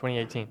made in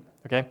 2018.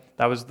 Okay?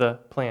 That was the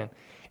plan.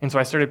 And so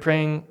I started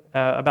praying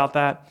about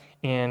that,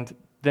 and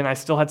then I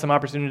still had some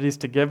opportunities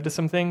to give to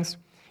some things.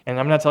 And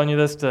I'm not telling you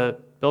this to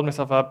build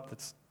myself up.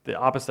 That's the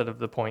opposite of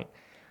the point.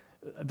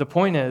 The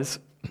point is,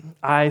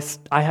 I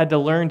had to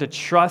learn to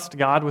trust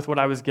God with what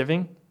I was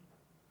giving,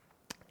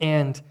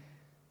 and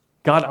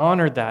God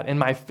honored that, and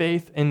my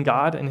faith in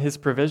God and His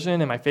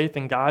provision and my faith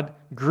in God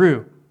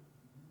grew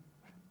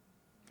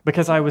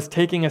because I was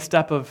taking a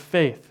step of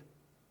faith.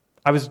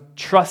 I was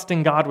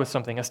trusting God with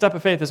something. A step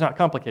of faith is not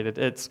complicated.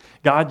 It's,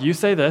 God, you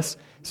say this,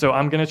 so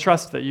I'm going to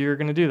trust that you're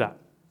going to do that.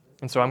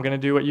 And so I'm going to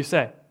do what you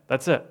say.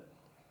 That's it.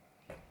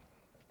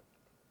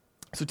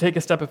 So take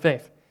a step of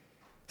faith.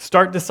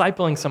 Start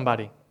discipling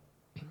somebody.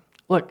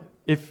 Look,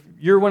 if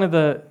you're one of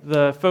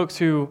the folks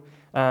who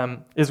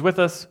is with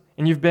us,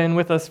 and you've been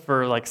with us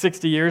for like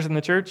 60 years in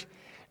the church,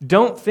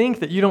 don't think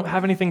that you don't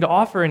have anything to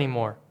offer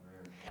anymore.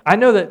 I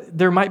know that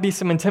there might be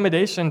some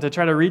intimidation to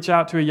try to reach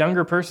out to a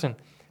younger person.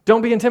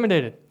 Don't be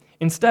intimidated.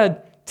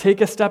 Instead,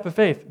 take a step of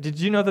faith. Did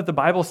you know that the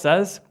Bible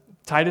says,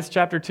 Titus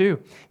chapter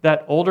 2,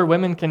 that older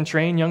women can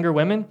train younger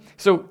women?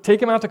 So take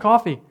them out to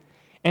coffee.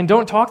 And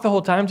don't talk the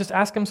whole time, just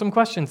ask them some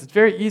questions. It's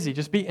very easy.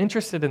 Just be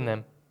interested in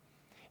them.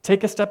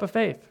 Take a step of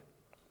faith.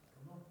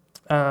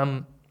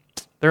 There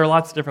are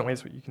lots of different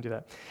ways that you can do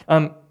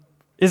that.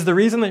 Is the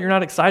reason that you're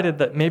not excited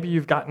that maybe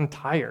you've gotten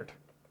tired?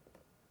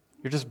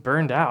 You're just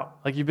burned out.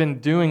 Like you've been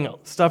doing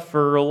stuff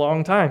for a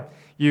long time.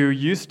 You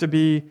used to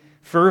be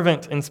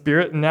fervent in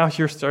spirit, and now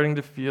you're starting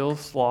to feel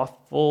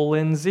slothful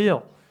in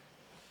zeal.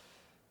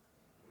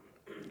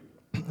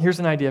 Here's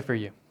an idea for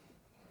you.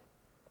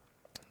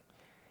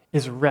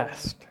 Is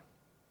rest.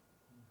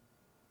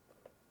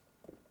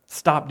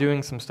 Stop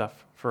doing some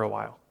stuff for a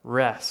while.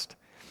 Rest.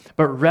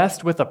 But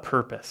rest with a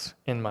purpose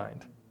in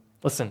mind.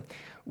 Listen,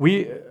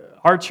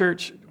 our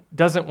church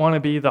doesn't want to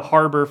be the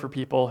harbor for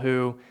people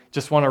who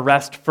just want to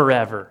rest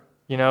forever.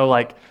 You know,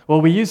 like,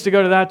 well, we used to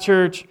go to that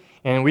church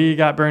and we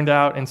got burned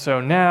out, and so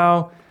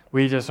now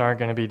we just aren't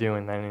going to be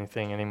doing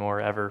anything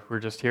anymore ever. We're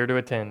just here to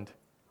attend.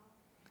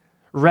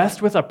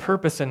 Rest with a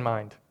purpose in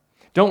mind.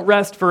 Don't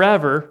rest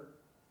forever.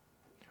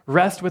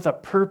 Rest with a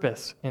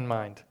purpose in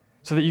mind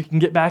so that you can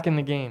get back in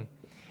the game.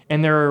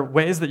 And there are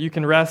ways that you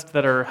can rest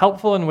that are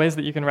helpful and ways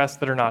that you can rest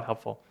that are not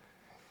helpful.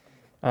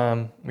 We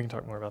can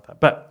talk more about that.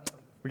 But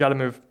we got to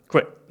move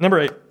quick. Number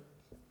 8.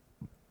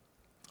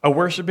 A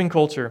worshiping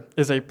culture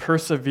is a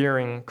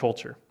persevering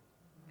culture.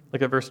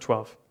 Look at verse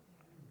 12.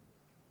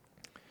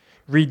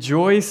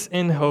 Rejoice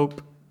in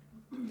hope.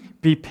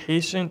 Be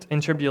patient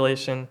in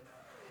tribulation.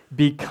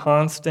 Be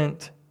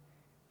constant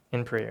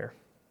in prayer.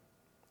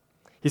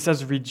 He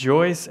says,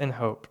 rejoice in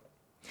hope.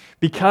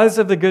 Because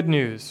of the good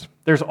news,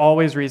 there's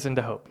always reason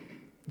to hope.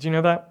 Did you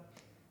know that?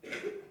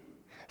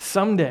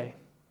 Someday,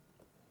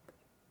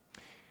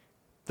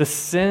 the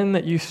sin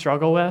that you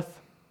struggle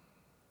with,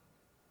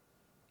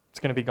 it's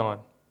going to be gone.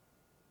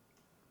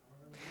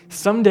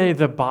 Someday,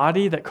 the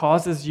body that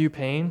causes you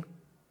pain,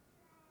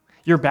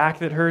 your back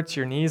that hurts,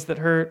 your knees that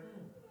hurt,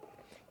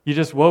 you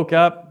just woke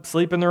up,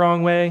 sleeping the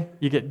wrong way,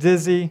 you get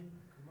dizzy.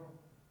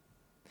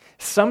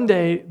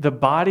 Someday, the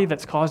body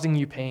that's causing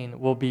you pain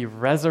will be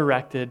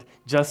resurrected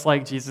just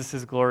like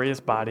Jesus'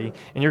 glorious body,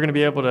 and you're going to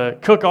be able to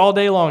cook all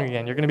day long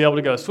again. You're going to be able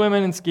to go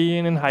swimming and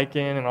skiing and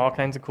hiking and all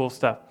kinds of cool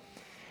stuff.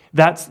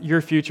 That's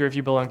your future if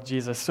you belong to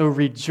Jesus. So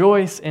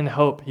rejoice in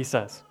hope, he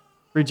says.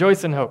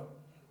 Rejoice in hope.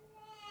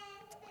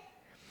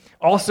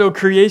 Also,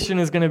 creation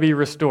is going to be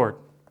restored.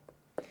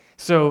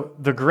 So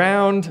the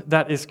ground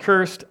that is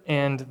cursed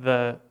and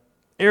the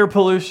air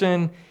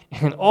pollution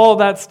and all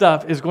that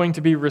stuff is going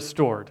to be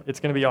restored. It's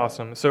going to be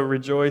awesome. So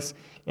rejoice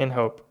in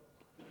hope.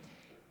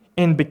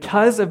 And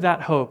because of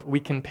that hope, we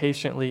can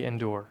patiently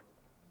endure.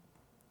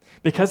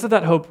 Because of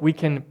that hope, we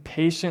can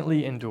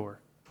patiently endure.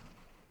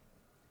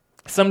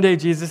 Someday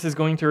Jesus is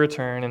going to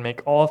return and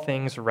make all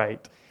things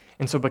right.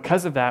 And so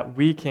because of that,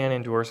 we can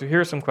endure. So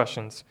here are some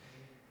questions.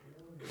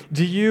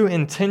 Do you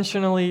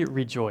intentionally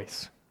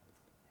rejoice?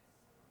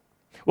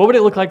 What would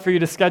it look like for you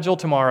to schedule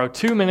tomorrow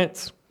 2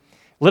 minutes?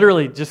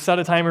 Literally, just set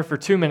a timer for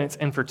 2 minutes,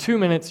 and for 2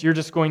 minutes, you're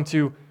just going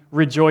to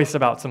rejoice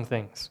about some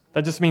things.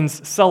 That just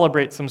means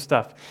celebrate some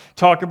stuff.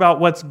 Talk about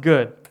what's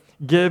good.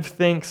 Give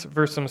thanks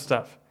for some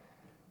stuff.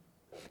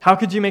 How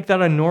could you make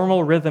that a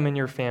normal rhythm in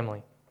your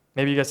family?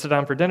 Maybe you guys sit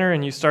down for dinner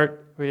and you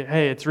start,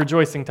 hey, it's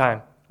rejoicing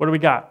time. What do we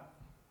got?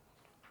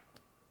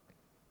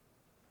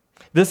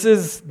 This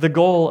is the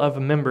goal of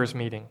a members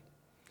meeting.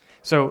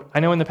 So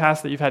I know in the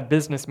past that you've had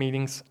business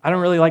meetings. I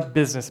don't really like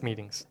business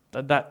meetings,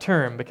 that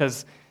term,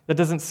 because that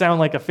doesn't sound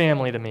like a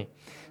family to me.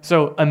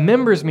 So a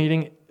members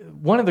meeting,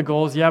 one of the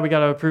goals, we got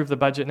to approve the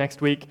budget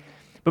next week.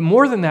 But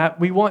more than that,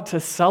 we want to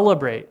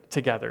celebrate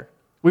together.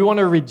 We want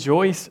to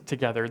rejoice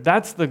together.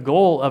 That's the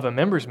goal of a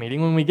members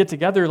meeting. When we get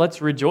together,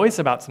 let's rejoice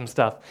about some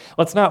stuff.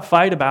 Let's not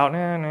fight about,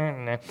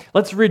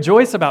 Let's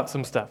rejoice about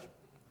some stuff.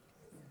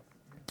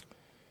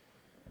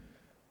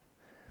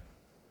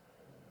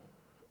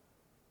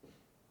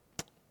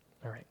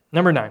 All right,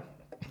 number 9.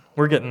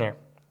 We're getting there.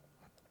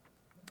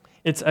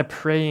 It's a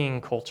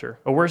praying culture.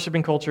 A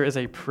worshiping culture is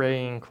a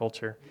praying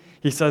culture.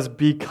 He says,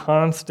 be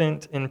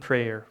constant in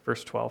prayer,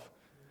 verse 12.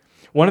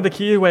 One of the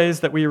key ways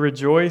that we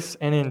rejoice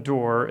and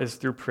endure is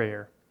through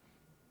prayer.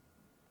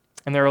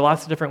 And there are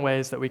lots of different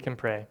ways that we can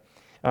pray.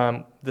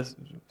 The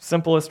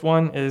simplest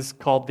one is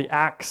called the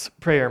ACTS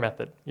prayer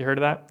method. You heard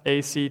of that?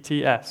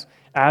 ACTS.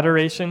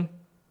 Adoration,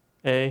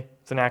 A,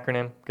 it's an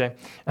acronym, okay?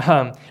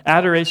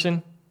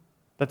 Adoration,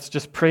 that's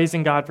just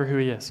praising God for who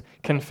He is.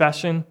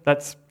 Confession,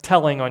 that's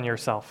telling on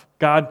yourself.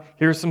 God,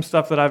 here's some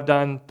stuff that I've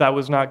done that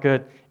was not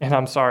good, and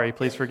I'm sorry,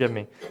 please forgive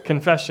me.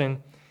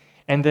 Confession.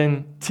 And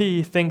then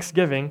T,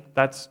 thanksgiving,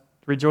 that's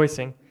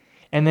rejoicing.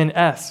 And then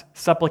S,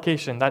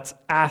 supplication, that's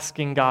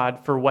asking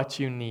God for what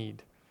you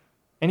need.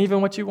 And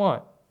even what you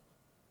want.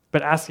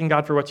 But asking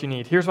God for what you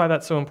need. Here's why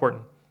that's so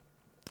important.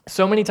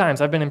 So many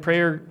times I've been in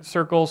prayer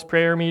circles,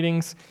 prayer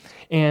meetings,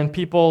 and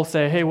people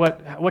say, hey,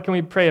 what can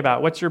we pray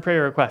about? What's your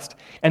prayer request?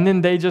 And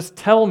then they just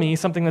tell me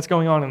something that's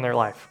going on in their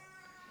life.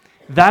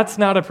 That's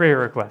not a prayer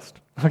request,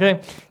 okay?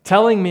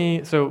 Telling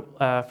me,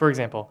 for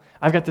example,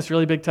 I've got this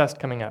really big test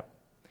coming up.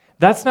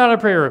 That's not a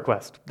prayer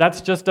request.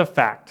 That's just a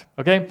fact,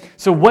 okay?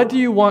 So what do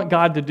you want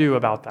God to do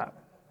about that?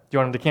 Do you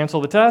want Him to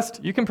cancel the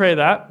test? You can pray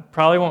that.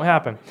 Probably won't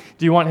happen.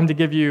 Do you want Him to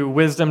give you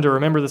wisdom to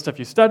remember the stuff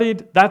you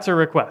studied? That's a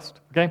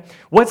request, okay?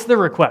 What's the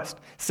request?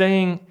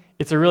 Saying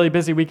it's a really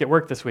busy week at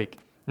work this week.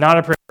 Not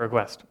a prayer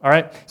request, all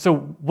right? So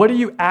what are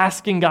you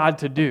asking God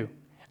to do?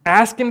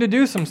 Ask Him to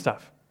do some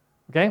stuff,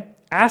 okay?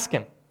 Ask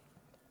Him.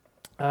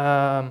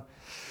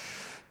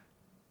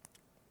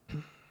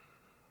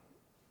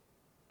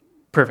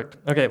 Perfect.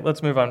 Okay,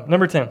 let's move on.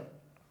 Number 10.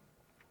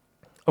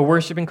 A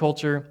worshiping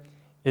culture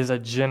is a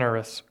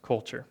generous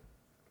culture.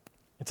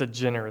 It's a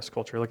generous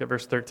culture. Look at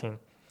verse 13.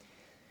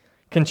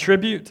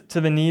 Contribute to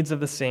the needs of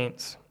the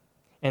saints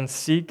and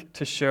seek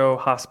to show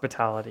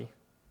hospitality.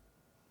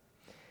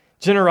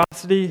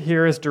 Generosity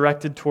here is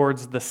directed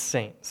towards the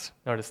saints.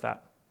 Notice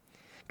that.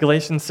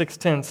 Galatians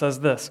 6:10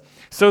 says this,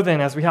 so then,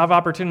 as we have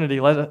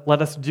opportunity,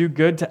 let us do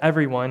good to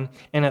everyone,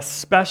 and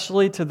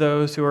especially to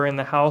those who are in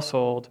the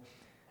household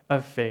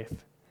of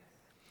faith.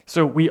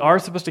 So we are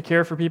supposed to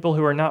care for people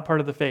who are not part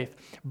of the faith,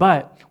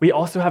 but we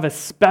also have a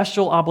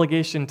special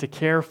obligation to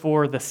care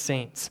for the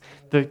saints,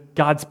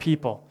 God's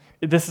people.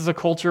 This is a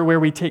culture where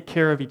we take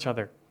care of each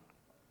other.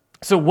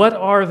 So what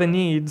are the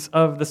needs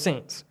of the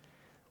saints?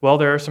 Well,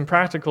 there are some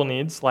practical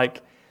needs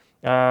like,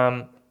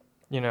 food,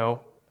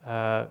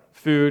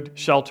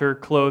 shelter,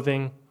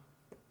 clothing,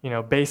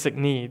 basic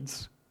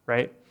needs,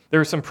 right?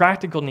 There are some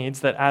practical needs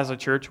that as a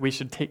church we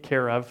should take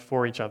care of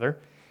for each other.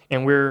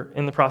 And we're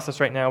in the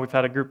process right now. We've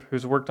had a group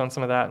who's worked on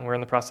some of that, and we're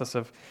in the process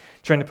of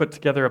trying to put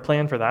together a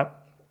plan for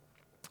that.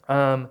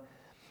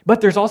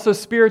 But there's also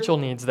spiritual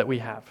needs that we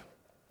have.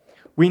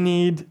 We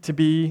need to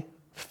be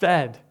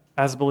fed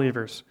as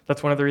believers.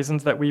 That's one of the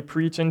reasons that we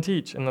preach and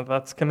teach, and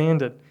that's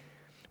commanded.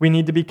 We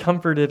need to be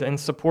comforted and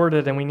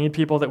supported, and we need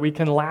people that we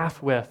can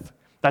laugh with.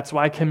 That's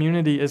why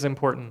community is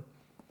important.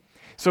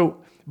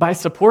 So by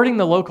supporting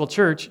the local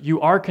church,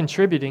 you are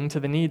contributing to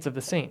the needs of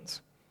the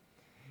saints.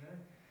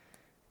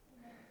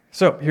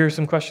 So here are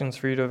some questions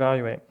for you to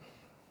evaluate.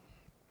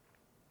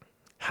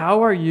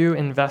 How are you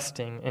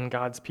investing in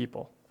God's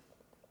people?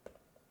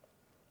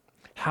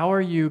 How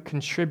are you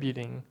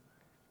contributing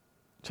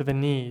to the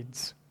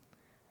needs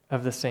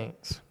of the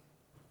saints?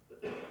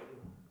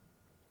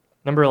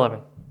 Number 11.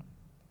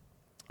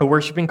 A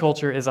worshiping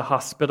culture is a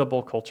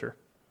hospitable culture.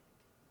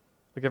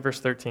 Look at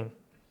verse 13.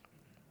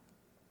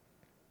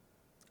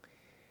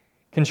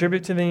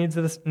 Contribute to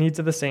the needs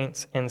of the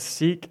saints and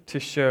seek to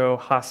show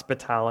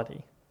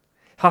hospitality.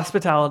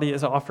 Hospitality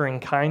is offering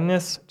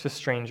kindness to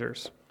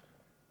strangers.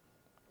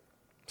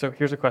 So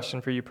here's a question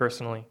for you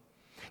personally.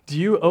 Do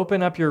you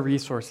open up your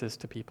resources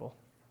to people?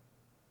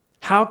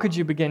 How could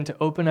you begin to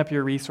open up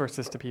your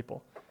resources to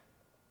people?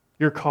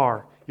 Your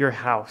car, your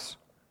house,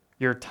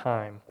 your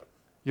time,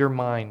 your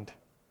mind.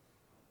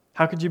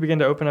 How could you begin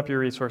to open up your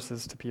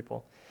resources to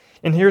people?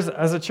 And here's,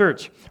 as a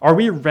church, are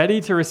we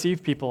ready to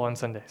receive people on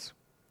Sundays?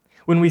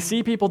 When we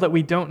see people that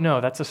we don't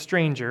know, that's a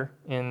stranger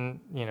in,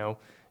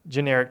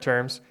 generic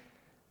terms,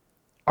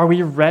 are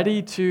we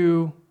ready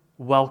to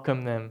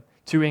welcome them,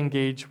 to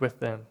engage with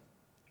them?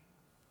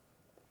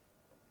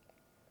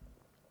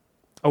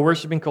 A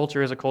worshiping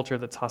culture is a culture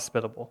that's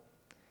hospitable.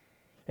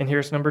 And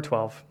here's number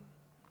 12.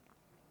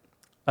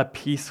 A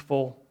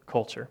peaceful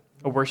culture.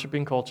 A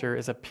worshiping culture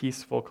is a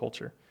peaceful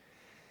culture.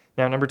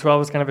 Now, number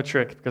 12 is kind of a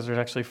trick because there's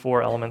actually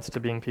 4 elements to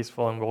being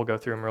peaceful, and we'll go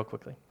through them real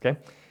quickly. Okay?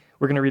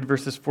 We're going to read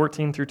verses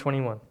 14 through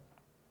 21.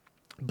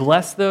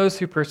 Bless those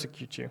who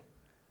persecute you.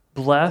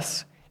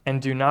 Bless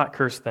and do not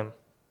curse them.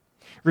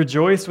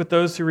 Rejoice with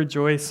those who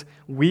rejoice.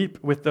 Weep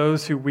with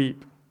those who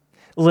weep.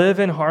 Live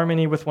in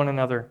harmony with one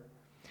another.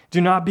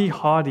 Do not be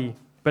haughty,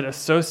 but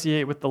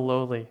associate with the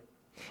lowly.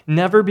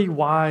 Never be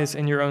wise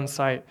in your own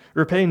sight.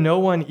 Repay no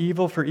one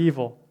evil for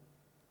evil,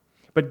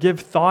 but give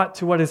thought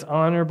to what is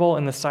honorable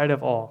in the sight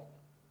of all.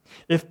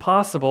 If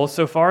possible,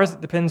 so far as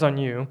it depends on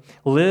you,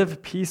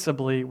 live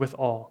peaceably with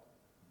all.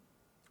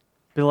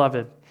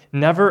 Beloved,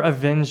 never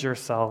avenge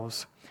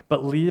yourselves,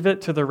 but leave it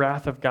to the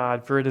wrath of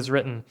God, for it is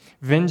written,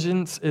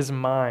 "Vengeance is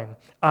mine,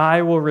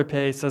 I will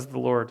repay," says the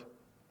Lord.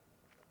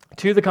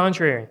 To the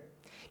contrary,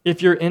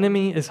 if your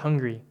enemy is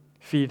hungry,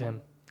 feed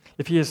him.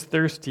 If he is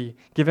thirsty,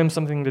 give him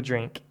something to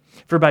drink.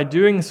 For by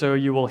doing so,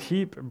 you will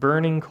heap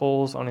burning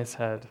coals on his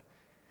head.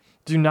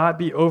 Do not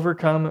be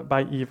overcome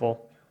by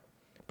evil,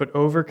 but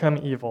overcome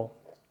evil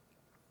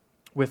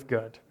with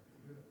good.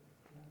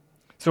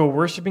 So a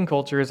worshiping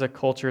culture is a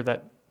culture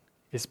that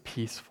is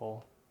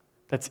peaceful,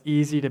 that's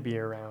easy to be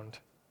around.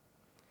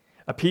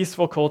 A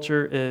peaceful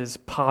culture is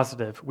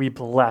positive. We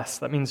bless.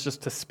 That means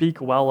just to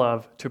speak well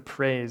of, to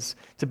praise,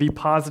 to be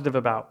positive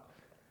about.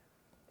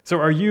 So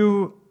are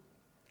you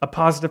a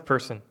positive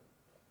person?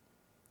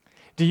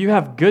 Do you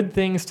have good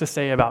things to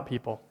say about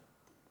people?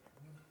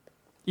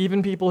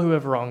 Even people who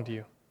have wronged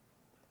you.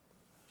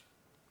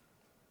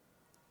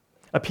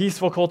 A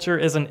peaceful culture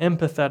is an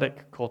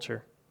empathetic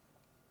culture.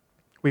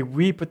 We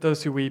weep with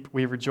those who weep.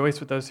 We rejoice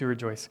with those who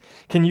rejoice.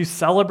 Can you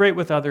celebrate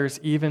with others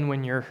even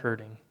when you're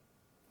hurting?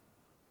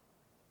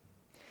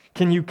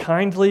 Can you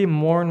kindly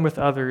mourn with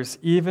others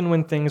even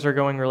when things are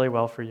going really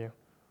well for you?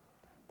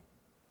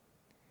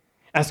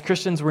 As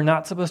Christians, we're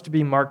not supposed to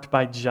be marked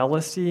by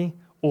jealousy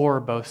or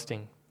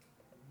boasting.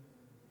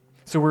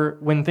 So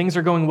when things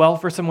are going well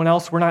for someone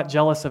else, we're not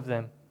jealous of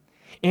them.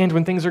 And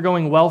when things are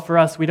going well for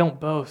us, we don't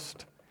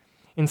boast.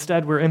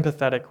 Instead, we're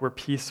empathetic, we're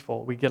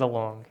peaceful, we get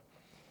along.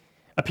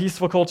 A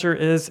peaceful culture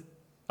is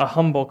a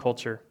humble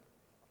culture.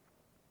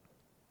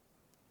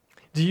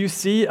 Do you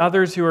see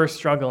others who are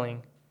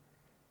struggling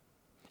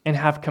and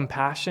have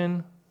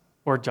compassion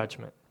or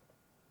judgment?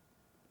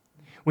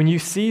 When you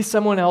see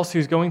someone else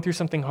who's going through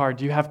something hard,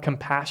 do you have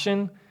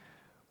compassion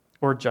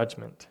or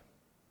judgment?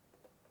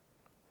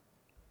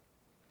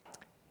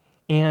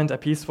 And a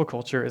peaceful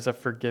culture is a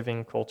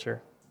forgiving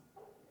culture.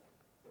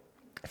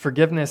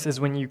 Forgiveness is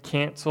when you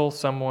cancel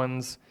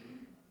someone's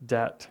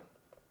debt.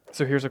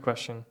 So here's a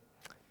question.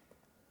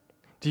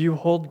 Do you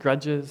hold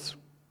grudges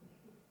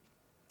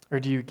or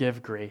do you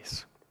give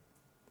grace?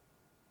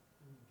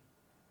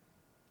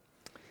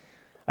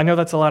 I know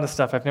that's a lot of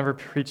stuff. I've never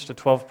preached a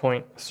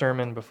 12-point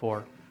sermon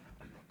before.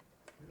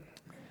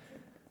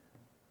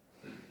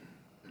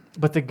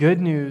 But the good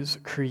news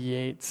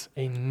creates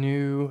a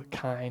new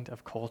kind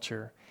of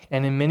culture.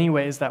 And in many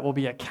ways, that will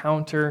be a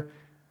counter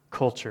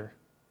culture.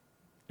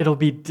 It'll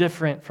be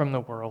different from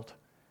the world.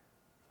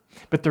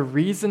 But the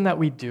reason that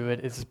we do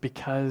it is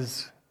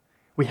because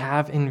we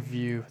have in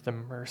view the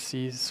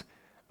mercies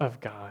of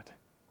God.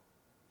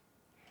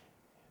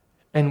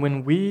 And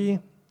when we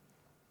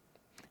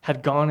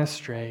had gone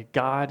astray,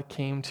 God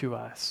came to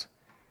us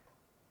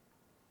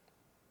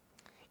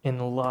in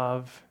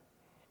love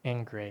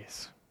and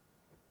grace.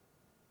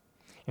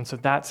 And so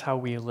that's how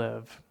we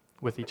live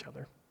with each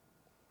other.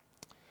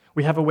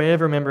 We have a way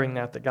of remembering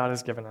that God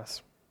has given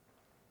us,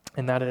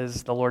 and that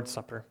is the Lord's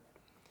Supper.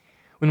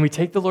 When we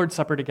take the Lord's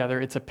Supper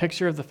together, it's a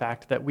picture of the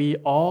fact that we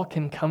all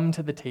can come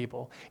to the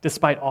table,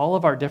 despite all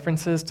of our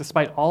differences,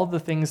 despite all of the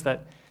things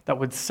that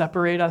would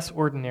separate us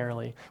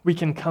ordinarily. We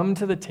can come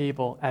to the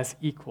table as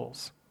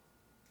equals,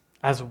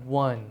 as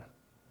one,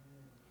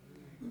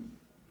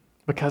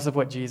 because of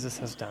what Jesus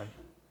has done.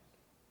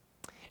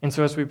 And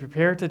so as we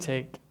prepare to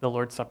take the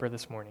Lord's Supper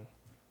this morning,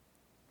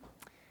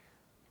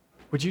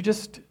 would you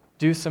just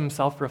do some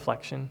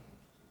self-reflection?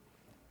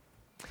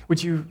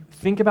 Would you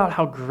think about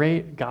how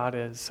great God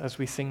is as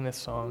we sing this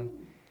song?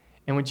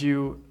 And would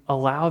you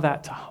allow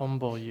that to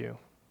humble you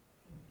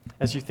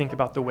as you think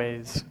about the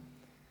ways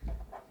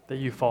that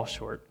you fall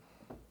short?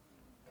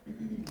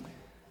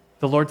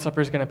 The Lord's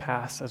Supper is going to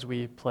pass as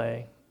we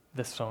play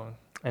this song,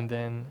 and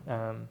then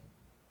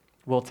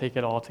we'll take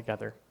it all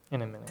together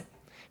in a minute.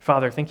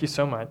 Father, thank you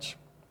so much.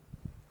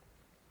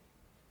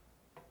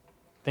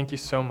 Thank you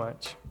so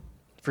much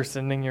for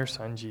sending your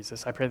Son,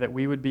 Jesus. I pray that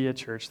we would be a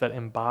church that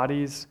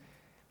embodies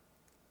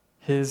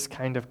his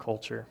kind of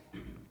culture.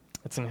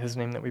 It's in his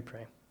name that we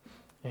pray.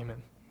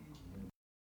 Amen.